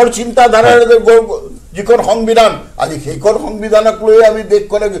তেওঁৰ চিন্তাধাৰাৰ যিখন সংবিধান আজি সেইখন সংবিধানক লৈ আমি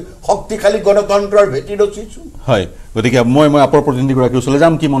দেশখনে শক্তিশালী গণতন্ত্ৰৰ ভেটি ৰচিছোঁ হয় গতিকে মই আপৰ প্ৰতিনিধিগৰাকীৰ ওচৰলৈ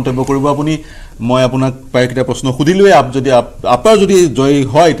যাম কি মন্তব্য কৰিব আপুনি মই আপোনাক প্ৰায়কেইটা প্ৰশ্ন সুধিলোৱে আপোনাৰ যদি জয়ী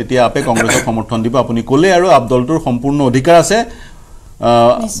হয় তেতিয়া আপে কংগ্ৰেছক সমৰ্থন দিব আপুনি ক'লে আৰু আপ দলটোৰ সম্পূৰ্ণ অধিকাৰ আছে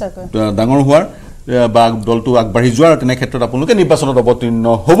ডাঙৰ হোৱাৰ বা দলটো আগবাঢ়ি যোৱাৰ তেনে ক্ষেত্ৰত আপোনালোকে নিৰ্বাচনত অৱতীৰ্ণ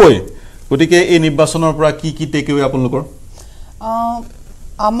হ'বই গতিকে এই নিৰ্বাচনৰ পৰা কি কি টেক এৱে আপোনালোকৰ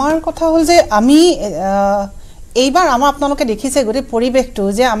আমাৰ কথা হ'ল যে আমি এইবাৰ আমাৰ আপোনালোকে দেখিছে গোটেই পৰিৱেশটো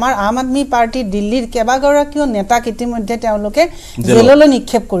যে আমাৰ আম আদমি পাৰ্টি দিল্লীৰ কেইবাগৰাকীও নেতাক ইতিমধ্যে তেওঁলোকে জেললৈ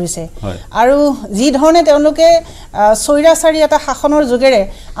নিক্ষেপ কৰিছে আৰু যি ধৰণে তেওঁলোকে চৈৰাচাৰী এটা শাসনৰ যোগেৰে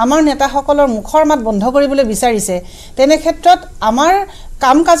আমাৰ নেতাসকলৰ মুখৰ মাত বন্ধ কৰিবলৈ বিচাৰিছে তেনে ক্ষেত্ৰত আমাৰ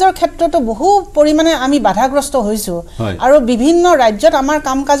কাম কাজৰ ক্ষেত্ৰতো বহু পৰিমাণে আমি বাধাগ্ৰস্ত হৈছো আৰু বিভিন্ন ৰাজ্যত আমাৰ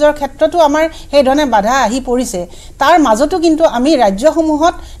কাম কাজৰ ক্ষেত্ৰতো আমাৰ সেই ধৰণে বাধা আহি পৰিছে তাৰ মাজতো কিন্তু আমি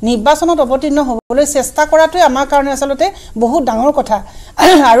ৰাজ্যসমূহত নিৰ্বাচনত অৱতীৰ্ণ হ'বলৈ চেষ্টা কৰাটোৱে আমাৰ কাৰণে আচলতে বহুত ডাঙৰ কথা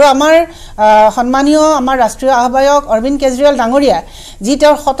আৰু আমাৰ সন্মানীয় আমাৰ ৰাষ্ট্ৰীয় আহ্বায়ক অৰবিন্দ কেজৰিৱাল ডাঙৰীয়া যি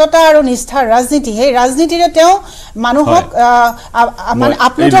তেওঁৰ সততা আৰু নিষ্ঠাৰ ৰাজনীতি সেই ৰাজনীতিৰে তেওঁ মানুহক মানে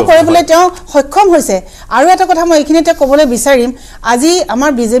আপ্লুত কৰিবলৈ তেওঁ সক্ষম হৈছে আৰু এটা কথা মই এইখিনিতে ক'বলৈ বিচাৰিম আজি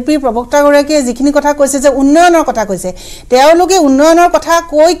আমাৰ বিজেপিৰ প্ৰবক্তাগৰাকীয়ে যিখিনি কথা কৈছে যে উন্নয়নৰ কথা কৈছে তেওঁলোকে উন্নয়নৰ কথা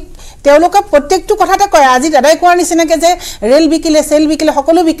কৈ তেওঁলোকে প্ৰত্যেকটো কথাতে কয় আজি দাদাই কোৱাৰ নিচিনাকে যে ৰেল বিকিলে সেল বিকিলে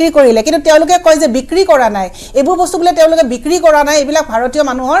সকলো বিক্ৰী কৰিলে কিন্তু তেওঁলোকে কয় যে বিক্ৰী কৰা নাই এইবোৰ বস্তু বোলে তেওঁলোকে বিক্ৰী কৰা নাই এইবিলাক ভাৰতীয়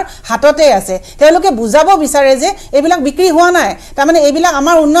মানুহৰ হাততে আছে তেওঁলোকে বুজাব বিচাৰে যে এইবিলাক বিক্ৰী হোৱা নাই তাৰমানে এইবিলাক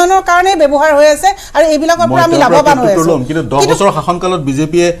আমাৰ উন্নয়নৰ কাৰণে ব্যৱহাৰ হৈ আছে আৰু এইবিলাকৰ পৰা আমি লাভৱান হৈ আছো কিন্তু 10 বছৰ শাসনকালত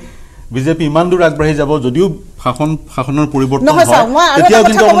বিজেপি ইমান দূৰ আগবাঢ়ি যাব যদিও শাসনৰ পৰিৱৰ্তন হয় এতিয়া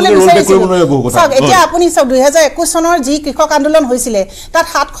কিন্তু আপোনালোকে ৰোল বেক কৰিব নোৱাৰে বহু কথা এতিয়া আপুনি চাওক 2021 চনৰ যি কৃষক আন্দোলন হৈছিল তাত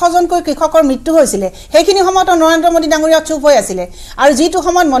 700 জনকৈ কৃষকৰ মৃত্যু হৈছিল সেইখিনি সময়ত নৰেন্দ্ৰ মোদী ডাঙৰীয়া চুপ হৈ আছিল আৰু যিটো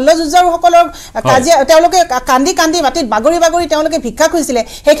সময়ত মল্লযুঁজাৰুসকলৰ কাজিয়া তেওঁলোকে কান্দি কান্দি মাটিত বাগৰি বাগৰি তেওঁলোকে ভিক্ষা খুজিছিল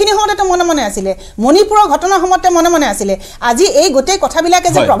সেইখিনি সময়তে মনে মনে আছিল মণিপুৰৰ ঘটনাৰ সময়তে মনে মনে আছিল আজি এই গোটেই কথাবিলাকে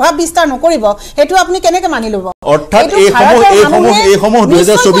যে প্ৰভাৱ বিস্তাৰ নকৰিব হেতু আপুনি কেনেকৈ মানি লব অৰ্থাৎ এই সময়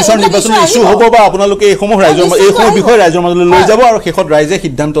 2024 নিৰ্বাচন ইস্যু হ'ব বা আপোনালোকে এই সময় বিষয় ৰাইজৰ মাজলৈ লৈ যাব আৰু শেষত ৰাইজে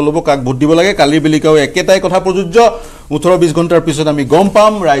সিদ্ধান্ত ল'ব কাক ভোট দিব লাগে কালিৰ বেলিকাও একেটাই কথা প্ৰযোজ্য 18-20 ঘণ্টাৰ পিছত আমি গম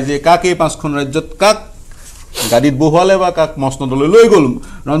পাম ৰাইজে কাক এই 5খন ৰাজ্যত কাক গাড়ীত বহুৱালে বা কাক মসনদলৈ লৈ গ'ল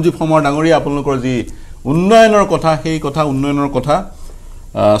ৰঞ্জিত সমৰ ডাঙৰীয়া আপোনালোকৰ যি উন্নয়নৰ কথা সেই কথা উন্নয়নৰ কথা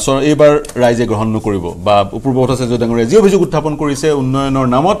এইবাৰ ৰাইজে গ্ৰহণ নকৰিব বা উপপূৰ্বত আছে ডাঙৰীয়া যি অভিযোগ উত্থাপন কৰিছে উন্নয়নৰ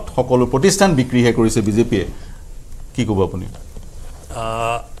নামত সকলো প্ৰতিষ্ঠান বিক্ৰীহে কৰিছে বিজেপিয়ে কি ক'ব আপুনি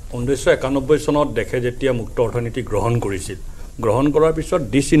 1991 চনত দেখে যেতিয়া মুক্ত অৰ্থনীতি গ্ৰহণ কৰিছিল গ্ৰহণ কৰাৰ পিছত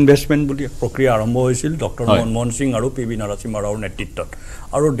ডিসইনভেষ্টমেণ্ট বুলি প্ৰক্ৰিয়া আৰম্ভ হৈছিল ডক্টৰ মনমোহন সিং আৰু পি.ভি. নৰসিম্হা ৰাওৰ নেতৃত্বত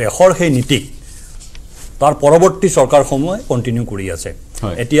আৰু দেশৰ সেই নীতিক তাৰ পৰৱৰ্তী চৰকাৰসমূহে কণ্টিনিউ কৰি আছে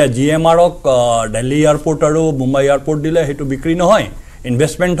এতিয়া জিএমআৰক দিল্লী এয়াৰপোৰ্ট আৰু মুম্বাই এয়াৰপোৰ্ট দিলে সেইটো বিক্ৰী নহয়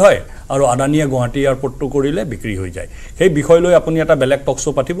ইনভেষ্টমেণ্ট হয় আৰু আদানীয়ে গুৱাহাটী এয়াৰপোৰ্টটো কৰিলে বিক্ৰী হৈ যায় সেই বিষয় লৈ আপুনি এটা বেলেগ টকশো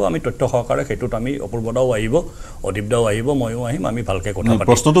পাতিব আমি তথ্য সহকাৰে সেইটোত আমি অপূৰ্বদাও আহিব অদীপদাও আহিব ময়ো আহিম আমি ভালকে কথা পাতিম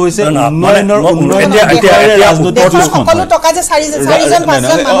প্ৰশ্নটো হৈছে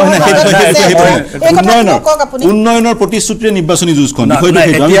উন্নয়নৰ প্ৰতিশ্ৰুতিৰে নিৰ্বাচনী যুঁজখন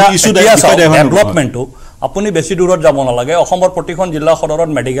ডেভেলপমেণ্টটো আপুনি বেছি দূৰত যাব নালাগে অসমৰ প্ৰতিখন জিলা সদৰত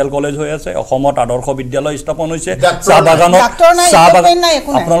মেডিকেল কলেজ হৈ আছে অসমত আদৰ্শ বিদ্যালয় স্থাপন হৈছে চাহ বাগানত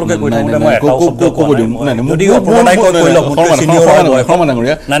আপোনালোকে কৈ থাকোঁতে মই এটা শব্দ ক'ব দিম যদি অপৰদাই কৈ লওক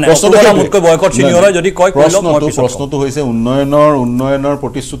মোতকৈ বয়সত চিনিয়ৰ হয় যদি কয় প্ৰশ্নটো হৈছে উন্নয়নৰ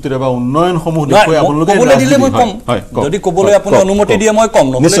প্ৰতিশ্ৰুতিৰে বা উন্নয়নসমূহ দেখুৱাই আপোনালোকে ক'বলৈ দিলে মই কম যদি ক'বলৈ আপুনি অনুমতি দিয়ে মই কম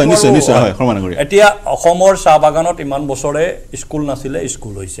নিশ্চয় এতিয়া অসমৰ চাহ বাগানত ইমান বছৰে স্কুল নাছিলে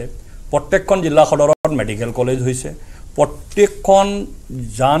স্কুল হৈছে প্ৰত্যেকখন জিলা সদৰত মেডিকেল কলেজ হৈছে প্ৰত্যেকখন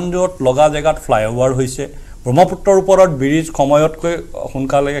যান জঁট লগা জেগাত ফ্লাইঅভাৰ হৈছে ব্ৰহ্মপুত্ৰৰ ওপৰত ব্ৰিজ সময়তকৈ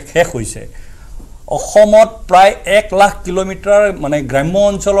সোনকালে শেষ হৈছে অসমত প্ৰায় 1 লাখ কিলোমিটাৰ মানে গ্ৰাম্য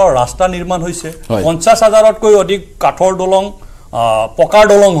অঞ্চলৰ ৰাস্তা নিৰ্মাণ হৈছে 50,000তকৈ অধিক কাঠৰ দলং পকাৰ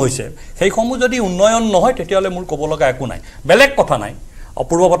দলং হৈছে সেইসমূহ যদি উন্নয়ন নহয় তেতিয়াহ'লে মোৰ ক'ব লগা একো নাই বেলেগ কথা নাই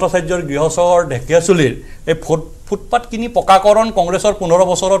অপূৰ্ব ভট্টাচাৰ্যৰ গৃহ চহৰ ঢেকীয়াজুলিৰ এই ফুটপাথ কিনি পকাকৰণ কংগ্ৰেছৰ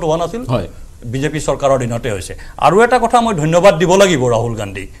 15 বছৰত হোৱা নাছিল বিজেপি চৰকাৰৰ দিনতে হৈছে আৰু এটা কথা মই ধন্যবাদ দিব লাগিব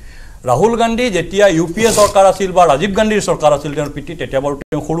ৰাহুল গান্ধী যেতিয়া ইউপিএ চৰকাৰ আছিল বা ৰাজীৱ গান্ধীৰ চৰকাৰ আছিল তেওঁৰ পিতৃ তেতিয়া বাৰু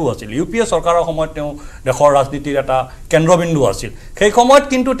তেওঁ সৰু আছিল ইউপিএ চৰকাৰৰ সময়ত তেওঁ দেশৰ ৰাজনীতিৰ এটা কেন্দ্ৰবিন্দু আছিল সেই সময়ত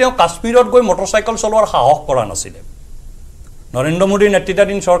কিন্তু তেওঁ কাশ্মীৰত গৈ মটৰচাইকেল চলোৱাৰ সাহস কৰা নাছিল নৰেন্দ্ৰ মোদীৰ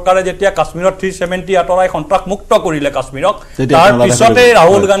নেতৃত্বাধীন চৰকাৰে যেতিয়া কাশ্মীৰত 370 আঁতৰাই সন্ত্ৰাসমুক্ত কৰিলে কাশ্মীৰক তাৰ পিছতে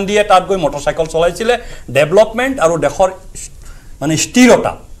ৰাহুল গান্ধীয়ে তাত গৈ মটৰচাইকেল চলাইছিলে ডেভেলপমেণ্ট আৰু দেশৰ মানে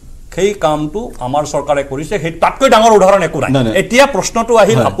স্থিৰতা সেই কামটো আমাৰ চৰকাৰে কৰিছে সেই তাতকৈ ডাঙৰ উদাহৰণ একো নাই এতিয়া প্ৰশ্নটো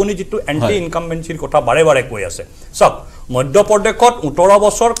আহিল আপুনি যিটো এন্টি ইনকামবেন্সিৰ কথা বাৰে বাৰে কৈ আছে চাওক মধ্যপ্ৰদেশত 18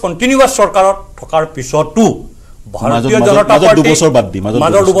 বছৰ কণ্টিনিউৱাছ চৰকাৰত থকাৰ পিছতো ভাৰতীয় জনতা পাৰ্টি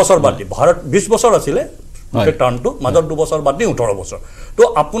মাজৰ 2 বছৰ বাদ দি ভাৰত 20 বছৰ আছিলে টাৰ্মটো মাজৰ 2 বছৰ বাদ দি 18 বছৰ তো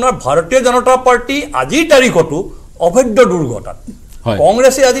আপোনাৰ ভাৰতীয় জনতা পাৰ্টি আজিৰ তাৰিখতো অবৈধ দুৰ্গতাত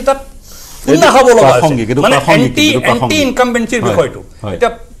কংগ্ৰেছে আজি তাত খুন্দা খাব লগা হৈছে মানে এন্টি ইনকামবেন্সিৰ বিষয়টো এটা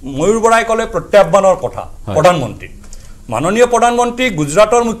ময়ূৰ বৰাই কলে প্ৰত্যাহ্বানৰ কথা প্ৰধানমন্ত্ৰী মাননীয় প্ৰধানমন্ত্ৰী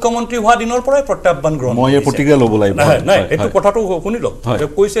গুজৰাটৰ মুখ্যমন্ত্ৰী হোৱা দিনৰ পৰাই প্ৰত্যাহ্বান গ্ৰহণ মই এই প্ৰতিক্ৰিয়া ল'ব লাগিব নাই এইটো কথাটো শুনিলো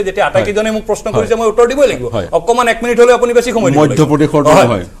কৈছে যেতিয়া আটাইকেইজনে মোক প্ৰশ্ন কৰিছে মই উত্তৰ দিবই লাগিব অকমান 1 মিনিট হলে আপুনি বেছি সময় দিব মধ্যপ্ৰদেশৰ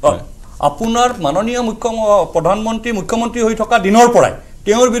হয় আপোনাৰ মাননীয় মুখ্যমন্ত্ৰী হৈ থকা দিনৰ পৰাই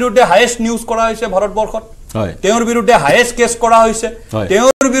তেওঁৰ বিৰুদ্ধে হাইয়েষ্ট নিউজ কৰা হৈছে ভাৰতবৰ্ষত তেওঁৰ বিৰুদ্ধে হাইয়েষ্ট কেছ কৰা হৈছে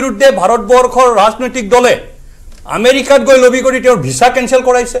তেওঁৰ বিৰুদ্ধে ভাৰতবৰ্ষৰ ৰাজনৈতিক দলে আমেৰিকাত গৈ লবি কৰি তেওঁৰ ভিসা কেনসেল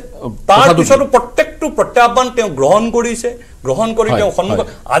কৰাইছে তাৰ পিছতো প্ৰত্যেকটো প্ৰত্যাহ্বান তেওঁ গ্ৰহণ কৰি তেওঁ সন্মুখ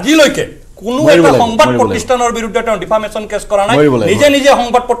আজিলৈকে কোনো এটা সংবাদ প্ৰতিষ্ঠানৰ বিৰুদ্ধে তেওঁ ডিফামেশন কেছ কৰা নাই নিজে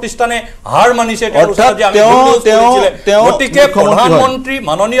সংবাদ প্ৰতিষ্ঠানে হাৰ মানিছে গতিকে প্ৰধানমন্ত্ৰী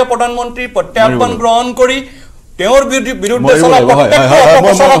মাননীয় প্ৰধানমন্ত্ৰী প্ৰত্যাহ্বান গ্ৰহণ কৰি তেওঁৰ বিৰুদ্ধে চলা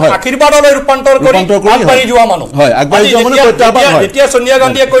আশীৰ্বাদলৈ ৰূপান্তৰ কৰি আগবাঢ়ি যোৱা মানুহ যেতিয়া সোনিয়া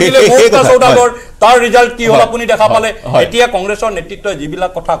গান্ধীয়ে কৈছিলে তাৰ ৰিজাল্ট কি হ'ল আপুনি দেখা পালে এতিয়া কংগ্ৰেছৰ নেতৃত্বই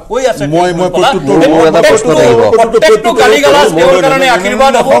যিবিলাক কথা কৈ আছে প্ৰত্যেকটো গালিগালাজ তেওঁৰ কাৰণে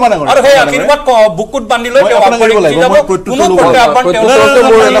আশীৰ্বাদ হ'ব আৰু সেই আশীৰ্বাদ বুকুত বান্ধি লৈ তেওঁ আগবাঢ়ি যাব কোনো প্ৰত্যাহ্বান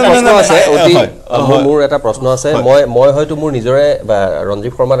মোৰ এটা প্ৰশ্ন আছে মই হয়তো মোৰ নিজৰে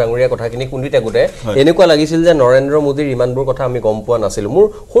ৰঞ্জিত শৰ্মা ডাঙৰীয়া কথাখিনি শুনি থাকোঁতে এনেকুৱা লাগিছিল যে নৰেন্দ্ৰ মোদীৰ ইমানবোৰ কথা আমি গম পোৱা নাছিলো মোৰ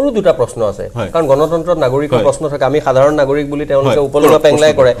সৰু দুটা প্ৰশ্ন আছে কাৰণ গণতন্ত্ৰত নাগৰিকৰ প্ৰশ্ন থাকে আমি সাধাৰণ নাগৰিক বুলি তেওঁলোকে উপলব্ধ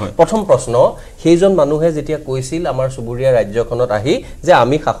পেংলাই কৰে প্ৰথম প্ৰশ্ন সেইজন মানুহে যেতিয়া কৈছিল আমাৰ চুবুৰীয়া ৰাজ্যখনত আহি যে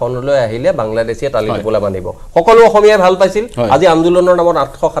আমি শাসনলৈ আহিলে বাংলাদেশীয়ে তালি টোপোলা বান্ধিব সকলো অসমীয়াই ভাল পাইছিল আজি আন্দোলনৰ নামত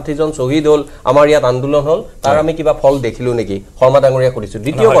 860 জন শ্বহীদ হ'ল আমাৰ ইয়াত আন্দোলন হ'ল তাৰ আমি কিবা ফল দেখিলো নেকি শৰ্মা ডাঙৰীয়া কৰিছো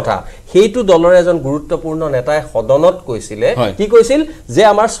দ্বিতীয় কথা সেইটো দলৰ এজন গুৰুত্বপূৰ্ণ নেতাই সদনত কৈছিলে কি কৈছিল যে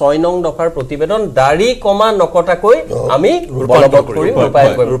আমাৰ 6 নং দফাৰ প্ৰতিবেদন দাড়ি কমা নকটাকৈ আমি বলবৎ কৰিম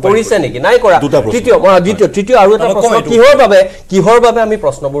ৰূপায়ণ কৰিম কৰিছে নেকি নাই কৰা তৃতীয় আৰু এটা প্ৰশ্ন কিহৰ বাবে আমি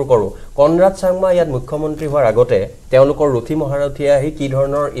প্ৰশ্নবোৰ কৰো কনৰাড চাংমা ইয়াত মুখ্যমন্ত্ৰী হোৱাৰ আগতে তেওঁলোকৰ ৰথী মহাৰথীয়ে আহি কি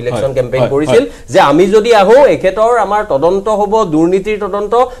ধৰণৰ ইলেকশ্যন কেম্পেইন কৰিছিল যে আমি যদি আহো এখেতৰ আমাৰ তদন্ত হ'ব দুৰ্নীতিৰ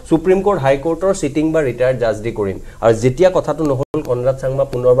তদন্ত সুপ্ৰিম কোৰ্ট হাই কোৰ্টৰ সিটিং বা ৰিটায়াৰ্ড জাজ দি কৰিম আৰু যেতিয়া কথাটো নহল কনৰাড চাংমা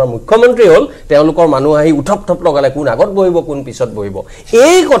পুনৰবাৰ মুখ্যমন্ত্ৰী হ'ল তেওঁলোকৰ মানুহ আহি উঠপ লগালে কোন আগত বহিব কোন পিছত বহিব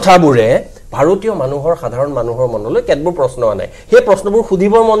এই কথাবোৰে ভাৰতীয় মানুহৰ সাধাৰণ মানুহৰ মনলৈ কেতবোৰ প্ৰশ্ন আনে সেই প্ৰশ্নবোৰ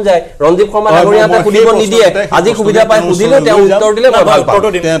সুধিবৰ মন যায় ৰঞ্জিত শৰ্মা ডাঙৰীয়াতে সুধিব নিদিয়ে আজি সুবিধা পাই সুধিলে তেওঁ উত্তৰ দিলে মই ভাল পাওঁ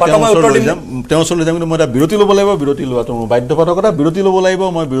তেওঁ চলি যাম কিন্তু মই এটা বিৰতি ল'ব লাগিব বিৰতি লোৱাটো মোৰ বাধ্যবাধকতা বিৰতি ল'ব লাগিব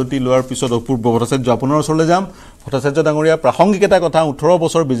মই বিৰতি লোৱাৰ পিছত অপূৰ্ব ভট্টাচাৰ্য আপোনাৰ ওচৰলৈ যাম ভট্টাচাৰ্য ডাঙৰীয়া প্ৰাসংগিক এটা কথা 18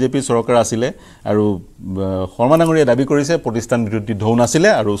 বছৰ বিজেপি চৰকাৰ আছিলে আৰু শৰ্মা ডাঙৰীয়াই দাবী কৰিছে প্ৰতিষ্ঠান বিৰোধী ঢৌ নাছিলে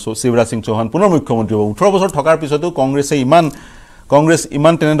আৰু শিৱৰাজ সিং চৌহান পুনৰ মুখ্যমন্ত্ৰী হ'ব 18 বছৰ থকাৰ পিছতো কংগ্ৰেছ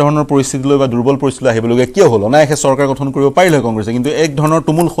ইমান তেনেধৰণৰ পৰিস্থিতিলৈ বা দুৰ্বল পৰিস্থিতিলৈ আহিবলগীয়া কিয় হ'ল অনায়াসে চৰকাৰ গঠন কৰিব পাৰিলে কংগ্ৰেছে কিন্তু এক ধৰণৰ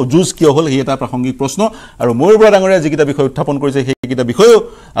তুমুল যুঁজ কিয় হ'ল সেই এটা প্ৰাসংগিক প্ৰশ্ন আৰু ময়ূৰ বৰা ডাঙৰীয়া যিকেইটা বিষয় উত্থাপন কৰিছে সেইকেইটা বিষয়েও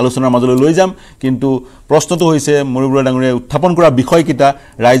আলোচনাৰ মাজলৈ লৈ যাম কিন্তু প্ৰশ্নটো হৈছে ময়ূৰ বৰা ডাঙৰীয়াই উত্থাপন কৰা বিষয়কেইটা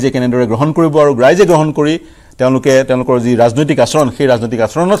ৰাইজে কেনেদৰে গ্ৰহণ কৰিব আৰু ৰাইজে গ্ৰহণ কৰি তেওঁলোকৰ যি ৰাজনৈতিক আচৰণ সেই ৰাজনৈতিক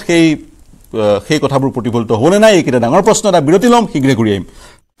আচৰণত সেই কথাবোৰ প্ৰতিফলিত হ'বনে নাই এইকেইটা ডাঙৰ প্ৰশ্ন এটা বিৰতি ল'ম শীঘ্ৰে ঘূৰি আহিম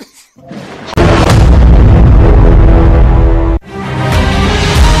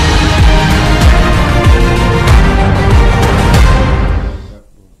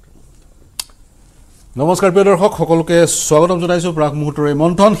নমস্কাৰ প্ৰিয় দৰ্শক সকলোকে স্বাগতম জনাইছোঁ প্ৰাক মুহূৰ্তৰ এই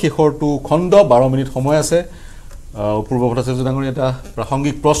মন্থন শেষৰটো খণ্ড 12 মিনিট সময় আছে পূৰ্ব ভট্টাচাৰ্য ডাঙৰীয়া এটা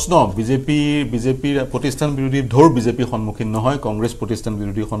প্ৰাসংগিক প্ৰশ্ন বিজেপিৰ প্ৰতিষ্ঠান বিৰোধী ঢৌৰ বিজেপি সন্মুখীন নহয় কংগ্ৰেছ প্ৰতিষ্ঠান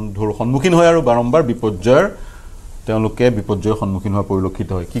বিৰোধী ঢৌৰ সন্মুখীন হয় আৰু বাৰম্বাৰ বিপৰ্যয়ৰ সন্মুখীন হোৱা পৰিলক্ষিত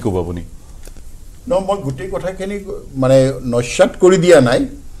হয় কি ক'ব আপুনি মই গোটেই কথাখিনি মানে নস্যাৎ কৰি দিয়া নাই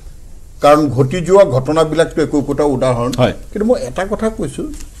কাৰণ ঘটি যোৱা ঘটনাবিলাকটো একোটা উদাহৰণ কিন্তু মই এটা কথা কৈছোঁ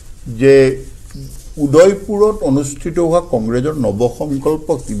যে উদয়পুৰত অনুষ্ঠিত হোৱা কংগ্ৰেছৰ নৱসংকল্প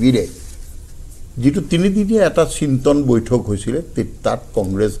শিবিৰে যেটো তিনিদিনীয়া এটা চিন্তন বৈঠক হৈছিল তাত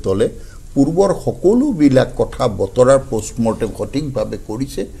কংগ্ৰেছ দলে পূৰ্বৰ সকলোবিলাক কথা বতৰাৰ পোষ্টমৰ্টেম সঠিকভাৱে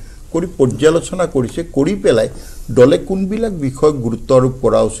কৰিছে কৰি পৰ্যালোচনা কৰিছে কৰি পেলাই দলে কোনবিলাক বিষয় গুৰুত্ব আৰোপ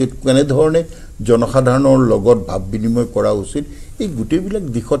কৰা উচিত কেনেধৰণে জনসাধাৰণৰ লগত ভাৱ বিনিময় কৰা উচিত এই গোটেইবিলাক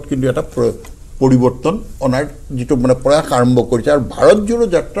দিশত কিন্তু এটা পৰিৱৰ্তন অনাৰ যেটো মানে প্ৰয়াস আৰম্ভ কৰিছে আৰু ভাৰত জোড়ো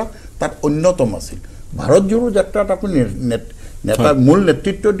যাত্ৰা তাত অন্যতম আছিল ভাৰত জোড়ো যাত্ৰাত আপুনি নেতাৰ মূল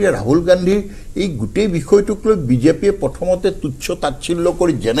নেতৃত্ব দিয়া ৰাহুল গান্ধী এই গোটেই বিষয়টোক লৈ বিজেপিয়ে প্ৰথমতে তুচ্ছ তাচ্ছিল্য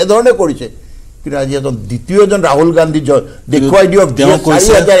কৰি যেনেধৰণে কৰিছে কিন্তু আজি এজন দ্বিতীয়জন ৰাহুল গান্ধী দেখুৱাই দিয়ক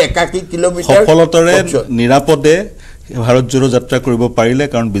 4081 কিলোমিটাৰ সফলতাৰে নিৰাপদে ভাৰত জোড়ো যাত্ৰা কৰিব পাৰিলে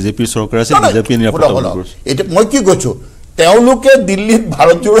কাৰণ বিজেপিৰ চৰকাৰ আছে বিজেপি নিৰাপত্তা কৰিছে এটা মই কি কৈছো তেওঁলোকে দিল্লীত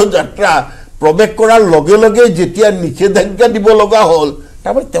ভাৰত জোড়ো যাত্ৰা প্ৰৱেশ কৰাৰ লগে লগে যেতিয়া নিষেধাজ্ঞা দিব লগা হ'ল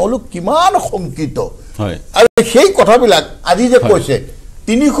তাৰপৰা তেওঁলোক কিমান শংকিত আৰু সেই কথাবিলাক আজি যে কৈছে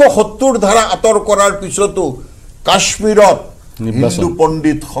 370 ধাৰা আঁতৰ কৰাৰ পিছতো কাশ্মীৰত হিন্দু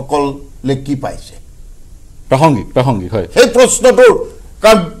পণ্ডিতসকলে কি পাইছে প্ৰাসংগিক হয় সেই প্ৰশ্নটোৰ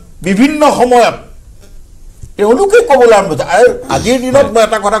কাৰণ বিভিন্ন সময়ত তেওঁলোকে ক'বলৈ আৰম্ভ কৰিছে আৰু আজিৰ দিনত মই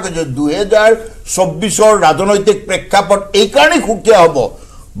এটা কথা কৈছোঁ 2024 ৰাজনৈতিক প্ৰেক্ষাপট এইকাৰণেই সুকীয়া হ'ব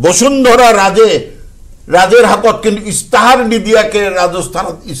বসুন্ধৰা ৰাজেৰ হাতত কিন্তু ইস্তাহাৰ নিদিয়াকে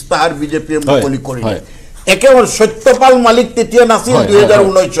ৰাজস্থানত ইস্তাহাৰ বিজেপিয়ে মুকলি কৰিলে একেবাৰে সত্যপাল মালিক তেতিয়া নাছিল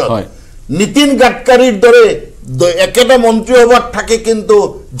 2019 নীতিন গাডকাৰীৰ দৰে একেটা মন্ত্ৰী সভাত থাকে কিন্তু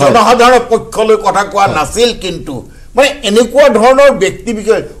জনসাধাৰণৰ পক্ষলৈ কথা কোৱা নাছিল কিন্তু মানে এনেকুৱা ধৰণৰ ব্যক্তি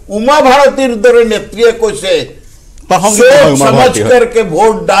বিষয় উমা ভাৰতীৰ দৰে নেত্ৰীয়ে কৈছে समझ करके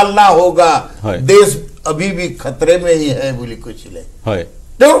वोट डालना होगा देश अभी भी खतरे में ही है বুলি কৈছিলে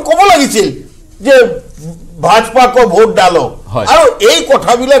তেওঁ ক'ব লাগিছিল যে ভাজপাকো ভোট ডালো আৰু এই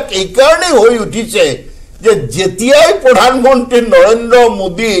কথাবিলাক এই কাৰণে হৈ উঠিছে যে যেতিয়াই প্ৰধানমন্ত্ৰী নৰেন্দ্ৰ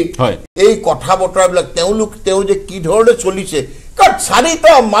মোদী এই কথা বতৰাবিলাক তেওঁ যে কি ধৰণে চলিছে কাৰণ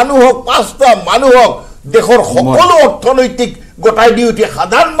 4টা মানুহক 5টা মানুহক দেশৰ সকলো অৰ্থনৈতিক গটাই দি উঠি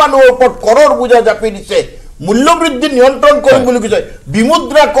সাধাৰণ মানুহৰ ওপৰত কৰৰ বোজা জাপি দিছে মূল্যবৃদ্ধি নিয়ন্ত্ৰণ কৰিম বুলি কৈছে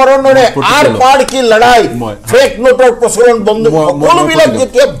বিমুদ্ৰাকৰণৰে আৰ পাৰ কি লড়াই ফেক নোটৰ প্ৰচলন বন্ধ সকলোবিলাক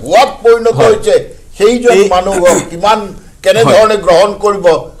যেতিয়া ভুৱাত পৰিণত হৈছে সেইজন মানুহক কিমান কেনে ধৰণে গ্ৰহণ কৰিব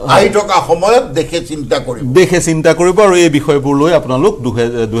আহি থকা সময়ত দেখে চিন্তা কৰিব আৰু এই বিষয়বোৰ লৈ আপোনালোক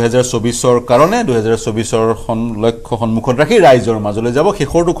 2024 কাৰণে 2024 লক্ষ্য সন্মুখত ৰাখি ৰাইজৰ মাজলৈ যাব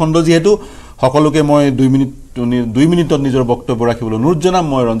শেষৰটো খণ্ড যিহেতু সকলোকে মই 2 মিনিটত নিজৰ বক্তব্য ৰাখিবলৈ অনুৰোধ জনাম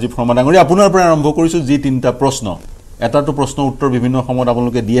মই ৰঞ্জিত শৰ্মা ডাঙৰী আপোনাৰ পৰা আৰম্ভ কৰিছো যি তিনিটা প্ৰশ্ন এটাটো প্ৰশ্ন উত্তৰ বিভিন্ন সময়ত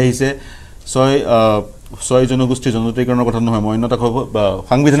আপোনালোকে দি আহিছে ছয় জনগোষ্ঠী জনজাতিকৰণৰ কথা নহয় মই অন্যটা ক'ব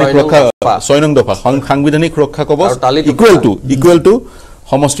সাংবিধানিক সুৰক্ষা 6 নং দফা সাংবিধানিক সুৰক্ষা কবচ ইকুৱেল টু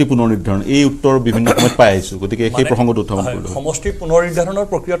সমষ্টি পুনৰ্নিৰ্ধাৰণ এই উত্তৰ বিভিন্ন সময়ত পাই আহিছো গতিকে সেই প্ৰসংগটো উত্থাপন কৰিলো সমষ্টি পুনৰ্নিৰ্ধাৰণৰ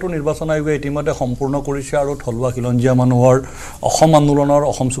প্ৰক্ৰিয়াটো নিৰ্বাচন আয়োগে ইতিমধ্যে সম্পূৰ্ণ কৰিছে আৰু থলুৱা খিলঞ্জীয়া মানুহৰ অসম আন্দোলনৰ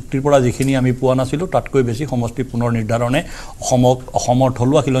অসম চুক্তিৰ পৰা যিখিনি আমি পোৱা নাছিলো তাতকৈ বেছি সমষ্টি পুনৰ্নিৰ্ধাৰণে অসমৰ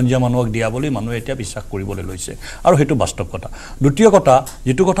থলুৱা খিলঞ্জীয়া মানুহক দিয়া বুলি মানুহে এতিয়া বিশ্বাস কৰিবলৈ লৈছে আৰু সেইটো বাস্তৱ কথা দ্বিতীয় কথা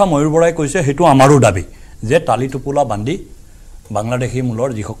যেটো কথা ময়ূৰ বৰাই কৈছে সেইটো আমাৰো দাবী যে টালি টুপুলা বান্ধি বাংলাদেশী মূলৰ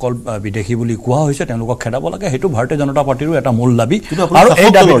যিসকল বিদেশী বুলি কোৱা হৈছে তেওঁলোকক খেদাব লাগে হেতু ভাৰতীয় জনতা পাৰ্টিৰো এটা মূল দাবী আৰু এই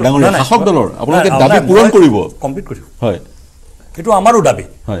দাবী শাসক দলৰ আপোনালোকে দাবী পূৰণ কৰিব কমপ্লিট কৰিব হয় এটো আমাৰো দাবী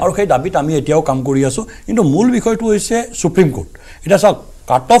আৰু সেই দাবীত আমি এতিয়াও কাম কৰি আছো কিন্তু মূল বিষয়টো হৈছে সুপ্ৰিম কোৰ্ট এটা চাওক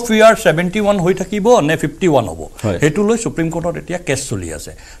কাট অফ ইয়াৰ 71 হৈ থাকিব নে 51 হ'ব হেতু লৈ সুপ্ৰিম কোৰ্টত এতিয়া কেছ চলি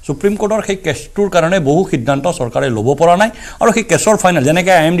আছে সুপ্ৰিম কোৰ্টৰ সেই কেছটোৰ কাৰণে বহু সিদ্ধান্ত চৰকাৰে ল'ব পৰা নাই আৰু সেই কেছৰ ফাইনাল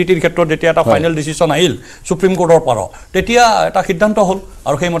যেনেকৈ আইএমডিটিৰ ক্ষেত্ৰত যেতিয়া এটা ফাইনেল ডিসিশন আহিল সুপ্ৰিম কোৰ্টৰ পৰা তেতিয়া এটা সিদ্ধান্ত হ'ল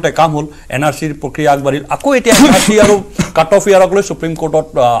আৰু সেইমতে কাম হ'ল এনআৰচিৰ প্ৰক্ৰিয়া আগবাঢ়িল আকৌ এতিয়া এনআৰচি আৰু কাট অফ ইয়াৰক লৈ সুপ্ৰিম কোৰ্টত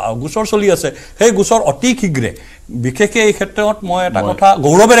গোচৰ চলি আছে সেই গোচৰ অতি শীঘ্ৰে বিশেষকৈ এই ক্ষেত্ৰত মই এটা কথা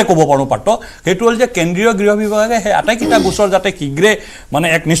গৌৰৱেৰে ক'ব পাৰোঁ পাত্ৰ সেইটো হ'ল যে কেন্দ্ৰীয় গৃহ বিভাগে সেই আটাইকেইটা গোচৰ যাতে শীঘ্ৰে মানে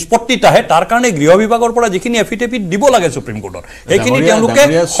এক নিষ্পত্তিত আহে তাৰ কাৰণে গৃহ বিভাগৰ পৰা যিখিনি এফিডেভিট দিব লাগে সুপ্ৰিম কোৰ্টত সেইখিনি তেওঁলোকে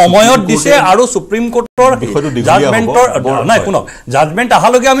সময়ত দিছে আৰু সুপ্ৰিম কোৰ্টৰ জাজমেণ্টৰ নাই শুনক জাজমেণ্ট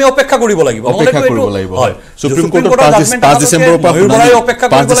অহালৈকে আমি অপেক্ষা কৰিব লাগিব হয় সুপ্ৰিম কোৰ্টৰ 5 ডিচেম্বৰৰ পৰা অপেক্ষা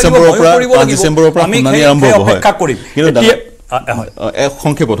কৰিব লাগিব আমি অপেক্ষা কৰিম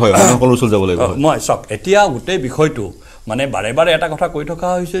সংক্ষেপত হয় সকলো ওচৰ যাব লাগিব মই চাওক এতিয়া গোটেই বিষয়টো মানে বাৰে বাৰে এটা কথা কৈ থকা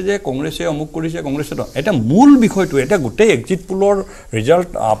হৈছে যে কংগ্ৰেছে অমুক কৰিছে কংগ্ৰেছে এটা মূল বিষয়টো এটা গোটেই এক্সিট পোলৰ ৰিজাল্ট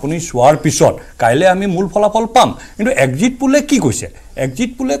আপুনি চোৱাৰ পিছত কাইলৈ আমি মূল ফলাফল পাম কিন্তু এক্সিট পোলে কি কৈছে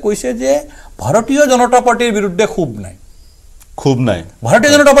এক্সিট পোলে কৈছে যে ভাৰতীয় জনতা পাৰ্টিৰ বিৰুদ্ধে খুব নাই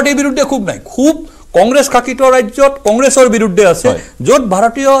ভাৰতীয় জনতা পাৰ্টিৰ বিৰুদ্ধে খুব নাই খুব কংগ্ৰেছ শাসিত ৰাজ্যত কংগ্ৰেছৰ বিৰুদ্ধে আছে য'ত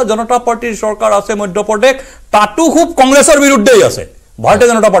ভাৰতীয় জনতা পাৰ্টিৰ চৰকাৰ আছে মধ্যপ্ৰদেশ তাতো খুব কংগ্ৰেছৰ বিৰুদ্ধেই আছে ভাৰতীয়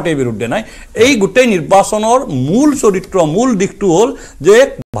জনতা পাৰ্টিৰ বিৰুদ্ধে নাই এই গোটেই নিৰ্বাচনৰ মূল চৰিত্ৰ মূল দিশটো হ'ল যে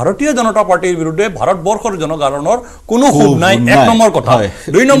ভাৰতীয় জনতা পাৰ্টিৰ বিৰুদ্ধে ভাৰতবৰ্ষৰ জনসাধাৰণৰ কোনো খুব নাই এক নম্বৰ কথা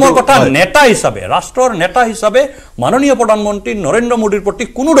দুই নম্বৰ কথা নেতা হিচাপে ৰাষ্ট্ৰৰ নেতা হিচাপে মাননীয় প্ৰধানমন্ত্ৰী নৰেন্দ্ৰ মোদীৰ প্ৰতি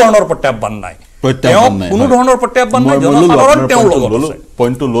কোনো ধৰণৰ প্ৰত্যাহ্বান নাই কোনো ধৰণৰ প্ৰত্যাহ্বান নাই জনসাধাৰণ তেওঁৰ লগত আছে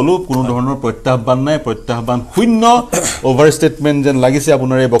পইণ্টটো ললো কোনো ধৰণৰ প্ৰত্যাহ্বান নাই প্ৰত্যাহ্বান শূন্য অভাৰ ষ্টেটমেণ্ট যেন লাগিছে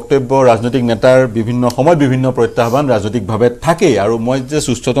আপোনাৰ এই বক্তব্য ৰাজনৈতিক নেতাৰ বিভিন্ন সময় বিভিন্ন প্ৰত্যাহ্বান ৰাজনৈতিকভাৱে থাকে আৰু মই যে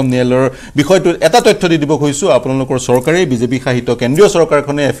উচ্চতম ন্যায়ালয়ৰ বিষয়টো এটা তথ্য দি দিব খুজিছোঁ আপোনালোকৰ চৰকাৰে বিজেপি শাসিত কেন্দ্ৰীয়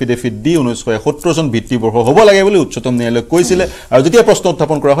চৰকাৰখনে এফিডেভিট দি 1971 চন ভিত্তিবৰ্ষ হ'ব লাগে বুলি উচ্চতম ন্যায়ালয়ে কৈছিলে আৰু যেতিয়া প্ৰশ্ন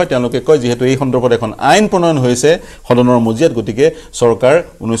উত্থাপন কৰা হয় তেওঁলোকে কয় যিহেতু এই সন্দৰ্ভত এখন আইন প্ৰণয়ন হৈছে সদনৰ মজিয়াত গতিকে চৰকাৰে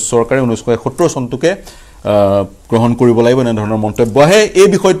 1971 চনটোকে গ্ৰহণ কৰিব লাগিব এনে ধৰণৰ মন্তব্য আহে এই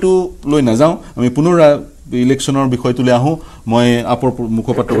বিষয়টো লৈ নাযাওঁ আমি পুনৰ ইলেকশ্যনৰ বিষয়টোলৈ আহোঁ মই আপৰ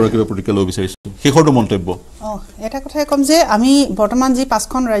মুখপাত্ৰগৰাকীৰ প্ৰতিক্ৰিয়া ল'ব বিচাৰিছোঁ শেষৰটো মন্তব্য এটা কথাই কম যে আমি বৰ্তমান যি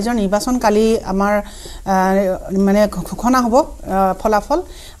 5খন ৰাজ্যৰ নিৰ্বাচন কালি আমাৰ মানে ঘোষণা হ'ব ফলাফল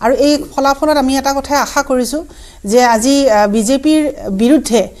আৰু এই ফলাফলত আমি এটা কথা আশা কৰিছো যে আজি বিজেপিৰ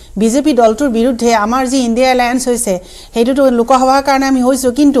বিৰুদ্ধে বিজেপি দলটোৰ বিৰুদ্ধে আমাৰ যি ইণ্ডিয়া এলায়েন্স হৈছে হেইটোটো লোকসভাৰ কাৰণে আমি হৈছো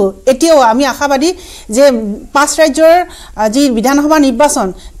কিন্তু এতিয়াও আমি আশাবাদী যে 5 ৰাজ্যৰ যি বিধানসভা নিৰ্বাচন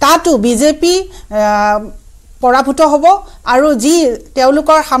তাতো বিজেপি পৰাভূত হ'ব আৰু যি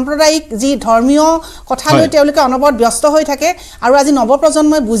তেওঁলোকৰ সাম্প্ৰদায়িক যি ধৰ্মীয় কথালৈ তেওঁলোকে অনবৰত ব্যস্ত হৈ থাকে আৰু আজি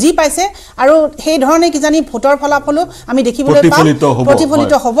নৱপ্ৰজন্মই বুজি পাইছে আৰু সেই ধৰণে কিজানি ভোটৰ ফলাফলো আমি দেখিবলৈ পাম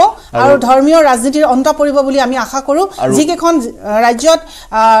প্ৰতিফলিত হ'ব আৰু ধৰ্মীয় ৰাজনীতিৰ অন্ত পৰিব বুলি আমি আশা কৰোঁ যিকেইখন ৰাজ্যত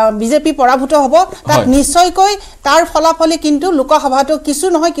বিজেপি পৰাভূত হ'ব তাত নিশ্চয়কৈ তাৰ ফলাফলে কিন্তু লোকসভাটো কিছু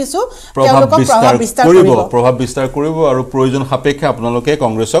নহয় কিছু তেওঁলোকৰ প্ৰভাৱ বিস্তাৰ কৰিব আৰু প্ৰয়োজন সাপেক্ষে আপোনালোকে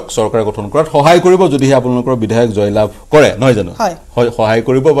কংগ্ৰেছক চৰকাৰ গঠন কৰাত সহায় কৰিব যদিহে আপোনালোকৰ বিধায়ক জয়লাভ কৰে নহয় জানো সহায়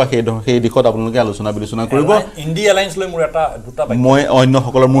কৰিব বা সেই দিশত আপোনালোকে আলোচনা বিলোচনা কৰিব ইণ্ডিয়া এলায়েন্স লৈ মোৰ এটা দুটা মই অন্য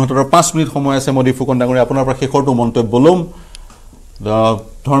সকলৰ মোৰ হাতত 5 মিনিট সময় আছে মই ফুকন ডাঙৰী আপোনাৰ পৰা শেষৰটো মন্তব্য লম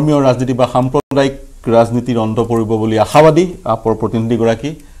ধৰ্মীয় ৰাজনীতি বা সাম্প্ৰদায়িক ৰাজনীতিৰ অন্ত পৰিব বুলি আশাবাদী আপৰ প্ৰতিনিধি গৰাকী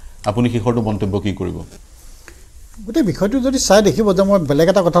আপুনি শেষৰটো মন্তব্য কি কৰিব গোটেই বিষয়টো যদি চাই দেখিব যে মই বেলেগ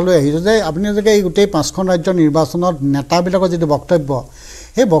এটা কথা লৈ আহিছোঁ যে আপুনি যদি এই গোটেই 5খন ৰাজ্যৰ নিৰ্বাচনত নেতাবিলাকৰ যিটো বক্তব্য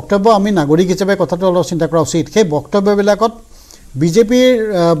সেই বক্তব্য আমি নাগৰিক হিচাপে কথাটো অলপ চিন্তা কৰা উচিত সেই বক্তব্যবিলাকত বিজেপিৰ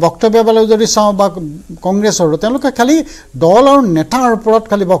বক্তব্যবিলাক যদি চাওঁ বা কংগ্ৰেছৰো তেওঁলোকে খালি দল আৰু নেতাৰ ওপৰত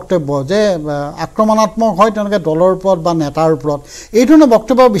খালি বক্তব্য যে আক্ৰমণাত্মক হয় তেওঁলোকে দলৰ ওপৰত বা নেতাৰ ওপৰত এই ধৰণৰ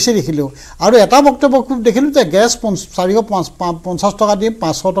বক্তব্য বেছি দেখিলোঁ আৰু এটা বক্তব্য খুব দেখিলোঁ যে গেছ 450 টকা দিম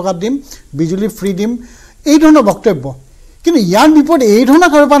 500 টকা দিম বিজুলী ফ্ৰী দিম এই ধৰণৰ বক্তব্য কিন্তু ইয়াৰ বিপৰীতে এই ধৰণৰ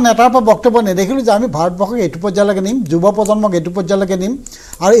কাৰোবাৰ নেতাৰ পৰা বক্তব্য নেদেখিলোঁ যে আমি ভাৰতবৰ্ষক এইটো পৰ্যায়লৈকে নিম যুৱ প্ৰজন্মক এইটো পৰ্যায়লৈকে নিম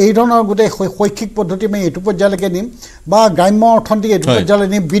আৰু এই ধৰণৰ গোটেই শৈক্ষিক পদ্ধতি আমি এইটো পৰ্যায়লৈকে নিম বা গ্ৰাম্য অৰ্থনীতি এইটো পৰ্যায়লৈ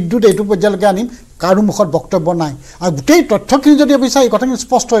নিম বিদ্যুৎ এইটো পৰ্যায়লৈকে আনিম কাৰো মুখত বক্তব্য নাই আৰু গোটেই তথ্যখিনি যদি আমি চাই এই কথাখিনি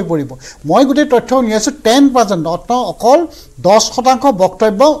স্পষ্ট হৈ পৰিব মই গোটেই তথ্য উলিয়াইছোঁ 10% অকল 10%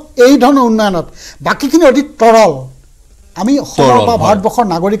 বক্তব্য এই ধৰণৰ উন্নয়নত বাকীখিনি অতি তৰল আমি ভাৰতবৰ্ষৰ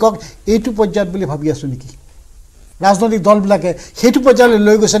নাগৰিকক এইটো পৰ্যায়ত বুলি ভাবি আছোঁ নেকি ৰাজনৈতিক দলবিলাকে সেইটো পৰ্যায়লৈ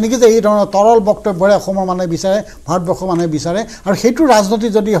লৈ গৈছে নেকি যে এই ধৰণৰ তৰল বক্তব্যৰে অসমৰ মানুহে বিচাৰে ভাৰতবৰ্ষৰ মানুহে বিচাৰে আৰু সেইটো ৰাজনীতি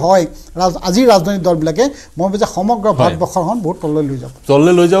যদি হয় আজিৰ ৰাজনৈতিক দলবিলাকে মই ভাবোঁ যে সমগ্ৰ ভাৰতবৰ্ষখন বহুত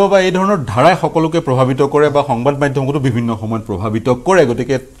তললৈ লৈ যাব বা এই ধৰণৰ ধাৰাই সকলোকে প্ৰভাৱিত কৰে বা সংবাদ মাধ্যমতো বিভিন্ন সময়ত প্ৰভাৱিত কৰে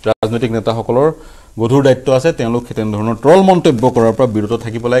গতিকে ৰাজনৈতিক নেতাসকলৰ গধুৰ দায়িত্ব আছে তেওঁলোক তেনেধৰণৰ ট্ৰল মন্তব্য কৰাৰ পৰা বিৰত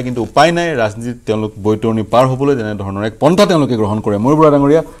থাকিব লাগে কিন্তু উপায় নাই ৰাজনীতিত তেওঁলোক বৈতৰণি পাৰ হ'বলৈ তেনেধৰণৰ এক পন্থা তেওঁলোকে গ্ৰহণ কৰে মোৰ বুঢ়া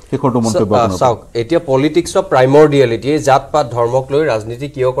ডাঙৰীয়া শেষৰটো মন্তব্য চাওক এতিয়া পলিটিক্স অফ প্ৰাইমৰডিয়েলিটি জাত পাত ধৰ্মক লৈ ৰাজনীতি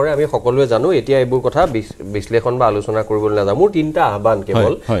কিয় কৰে আমি সকলোৱে জানো এতিয়া এইবোৰ কথা বিশ্লেষণ বা আলোচনা কৰিবলৈ নাযাওঁ মোৰ 3টা আহ্বান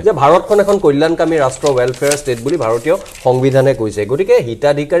কেৱল যে ভাৰতখন এখন কল্যাণকামী ৰাষ্ট্ৰ ৱেলফেয়াৰ ষ্টেট বুলি ভাৰতীয় সংবিধানে কৈছে গতিকে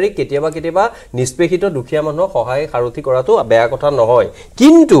হিতাধিকাৰীক কেতিয়াবা নিষ্পেষিত দুখীয়া মানুহক সহায় সাৰথি কৰাটো বেয়া কথা নহয়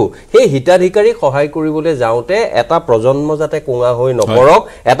কিন্তু সেই হিতাধিকাৰীক সহায় কৰিবলৈ যাওঁতে এটা প্ৰজন্ম যাতে কোঙা হৈ নপৰক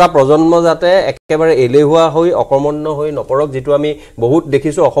এটা প্ৰজন্ম যাতে একেবাৰে এলেহুৱা হৈ অকৰ্মণ্য হৈ নপৰক যেটো আমি বহুত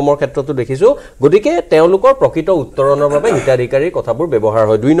দেখিছো অসমৰ ক্ষেত্ৰতো দেখিছো গতিকে তেওঁলোকৰ প্ৰকৃত উত্তৰণৰ বাবে হিতাধিকাৰীৰ কথাবোৰ ব্যৱহাৰ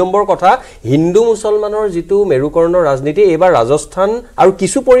হয় 2 নম্বৰ কথা হিন্দু মুছলমানৰ যেটো মেৰুকৰণৰ ৰাজনীতি এবাৰ ৰাজস্থান আৰু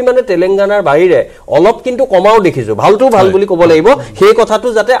কিছু পৰিমাণে তেলেংগানাৰ বাহিৰে অলপ কিন্তু কমাও দেখিছো ভালটো ভাল বুলি ক'ব লাগিব সেই কথাটো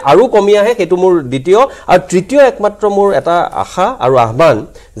যাতে আৰু কমি আহে হেতু মোৰ দ্বিতীয় আৰু তৃতীয় একমাত্ৰ মোৰ এটা আশা আৰু আহ্বান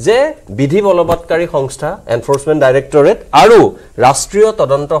যে বিধি বলবৎকাৰী সংস্থা এনফোৰ্সমেন্ট ডাইৰেক্টৰেট আৰু ৰাষ্ট্ৰীয়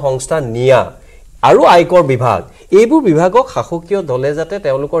তদন্ত সংস্থা নিয়া আৰু আয়কৰ বিভাগ এইবোৰ বিভাগক শাসকীয় দলে যাতে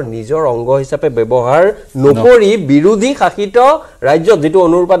তেওঁলোকৰ নিজৰ অংগ হিচাপে ব্যৱহাৰ নকৰি বিৰোধী শাসিত ৰাজ্যত যেটো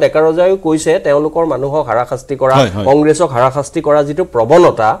অনুৰূপা ডেকাৰজায়ো কৈছে তেওঁলোকৰ মানুহক হাৰাশাস্তি কৰা কংগ্ৰেছক হাৰাশাস্তি কৰা যেটো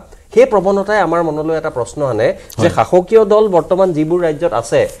প্ৰৱণতা সেই প্ৰৱণতাই আমাৰ মনলৈ এটা প্ৰশ্ন আনে যে শাসকীয় দল বৰ্তমান যিবোৰ ৰাজ্যত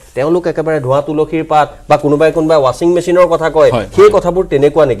আছে তেওঁলোক একেবাৰে ধোৱা তুলসীৰ পাত বা কোনোবাই ওয়াশিং মেচিনৰ কথা কয় সেই কথাবোৰ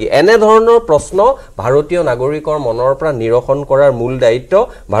তেনেকুৱা নেকি এনে ধৰণৰ প্ৰশ্ন ভাৰতীয় নাগৰিকৰ মনৰ পৰা নিৰসন কৰাৰ মূল দায়িত্ব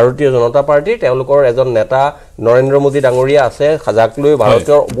ভাৰতীয় জনতা পাৰ্টিৰ তেওঁলোকৰ এজন নেতা নৰেন্দ্ৰ মোদী ডাঙৰীয়া আছে যাক লৈ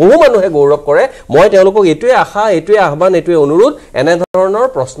ভাৰতৰ বহু মানুহে গৌৰৱ কৰে মই তেওঁলোকক এটোৱে আশা এটোৱে আহ্বান এটোৱে অনুৰোধ এনে ধৰণৰ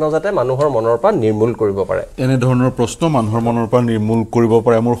প্ৰশ্ন যাতে মানুহৰ মনৰ পৰা নিৰ্মূল কৰিব পাৰে এনে ধৰণৰ প্ৰশ্ন মানুহৰ মনৰ পৰা নিৰ্মূল কৰিব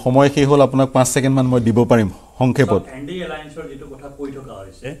পাৰে মোৰ সময় শেষ হ'ল আপোনাক 5 ছেকেণ্ড মান মই দিব পাৰিম সংক্ষেপত এনডি এলায়েন্সৰ যেটো কথা কৈ থকা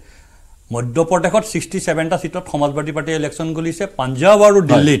হৈছে মধ্যপ্ৰদেশত 67টা সিটত সমাজবাদী পাৰ্টি ইলেকশন গলিছে পাঞ্জাব আৰু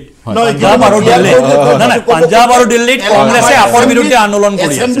দিল্লীত পাঞ্জাব আৰু দিল্লীত কংগ্ৰেছে আপৰ বিৰুদ্ধে আন্দোলন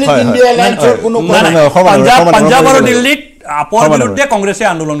কৰি আছে পাঞ্জাব আৰু দিল্লীত আপৰ বিৰুদ্ধে কংগ্ৰেছে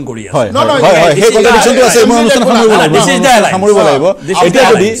আন্দোলন কৰি আছে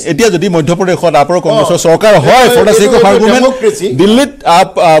এতিয়া যদি মধ্যপ্ৰদেশত আপৰ কংগ্ৰেছৰ চৰকাৰ হয় for the sake of argument দিল্লীত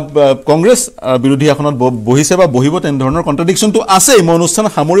কংগ্ৰেছ বিৰোধী আসনত বহিছে বা বহিব তেনেধৰণৰ কণ্ট্ৰাডিকশ্যনটো আছে মই অনুষ্ঠান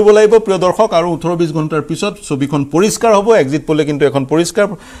সামৰিব লাগিব প্ৰিয় দৰ্শক আৰু 18-20 ঘণ্টাৰ পিছত ছবিখন পৰিষ্কাৰ হ'ব এক্সিট পোলে কিন্তু এখন পৰিষ্কাৰ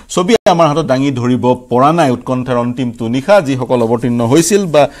ছবি আমাৰ হাতত দাঙি ধৰিব পৰা নাই উৎকণ্ঠাৰ অন্তিমটো নিশা যিসকল অৱতীৰ্ণ হৈছিল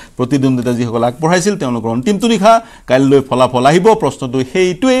বা প্ৰতিদ্বন্দ্বিতা যিসকল আগবঢ়াইছিল তেওঁলোকৰ অন্তিমটো নিশা কাইলৈ ফলাফল আহিব প্ৰশ্নটো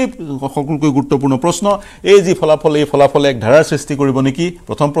সেইটোৱেই সকলোতকৈ গুৰুত্বপূৰ্ণ প্ৰশ্ন এই যি ফলাফল এই ফলাফলে এক ধাৰাৰ সৃষ্টি কৰিব নেকি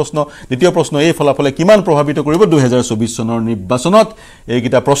প্ৰথম প্ৰশ্ন দ্বিতীয় প্ৰশ্ন এই ফলাফলে কিমান প্ৰভাৱিত কৰিব 2024 চনৰ নিৰ্বাচনত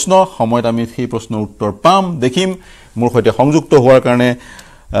এইকেইটা প্ৰশ্ন সময়ত আমি সেই প্ৰশ্নৰ উত্তৰ পাম দেখিম মোৰ সৈতে সংযুক্ত হোৱাৰ কাৰণে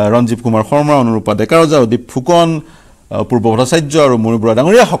ৰঞ্জীৱ কুমাৰ শৰ্মা অনুৰূপা ডেকাৰজা উদীপ ফুকন পূৰ্ব ভট্টাচাৰ্য আৰু মণি বৰুৱা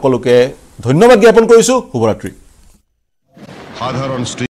ডাঙৰীয়া সকলোকে ধন্যবাদ জ্ঞাপন কৰিছো শুভৰাত্ৰি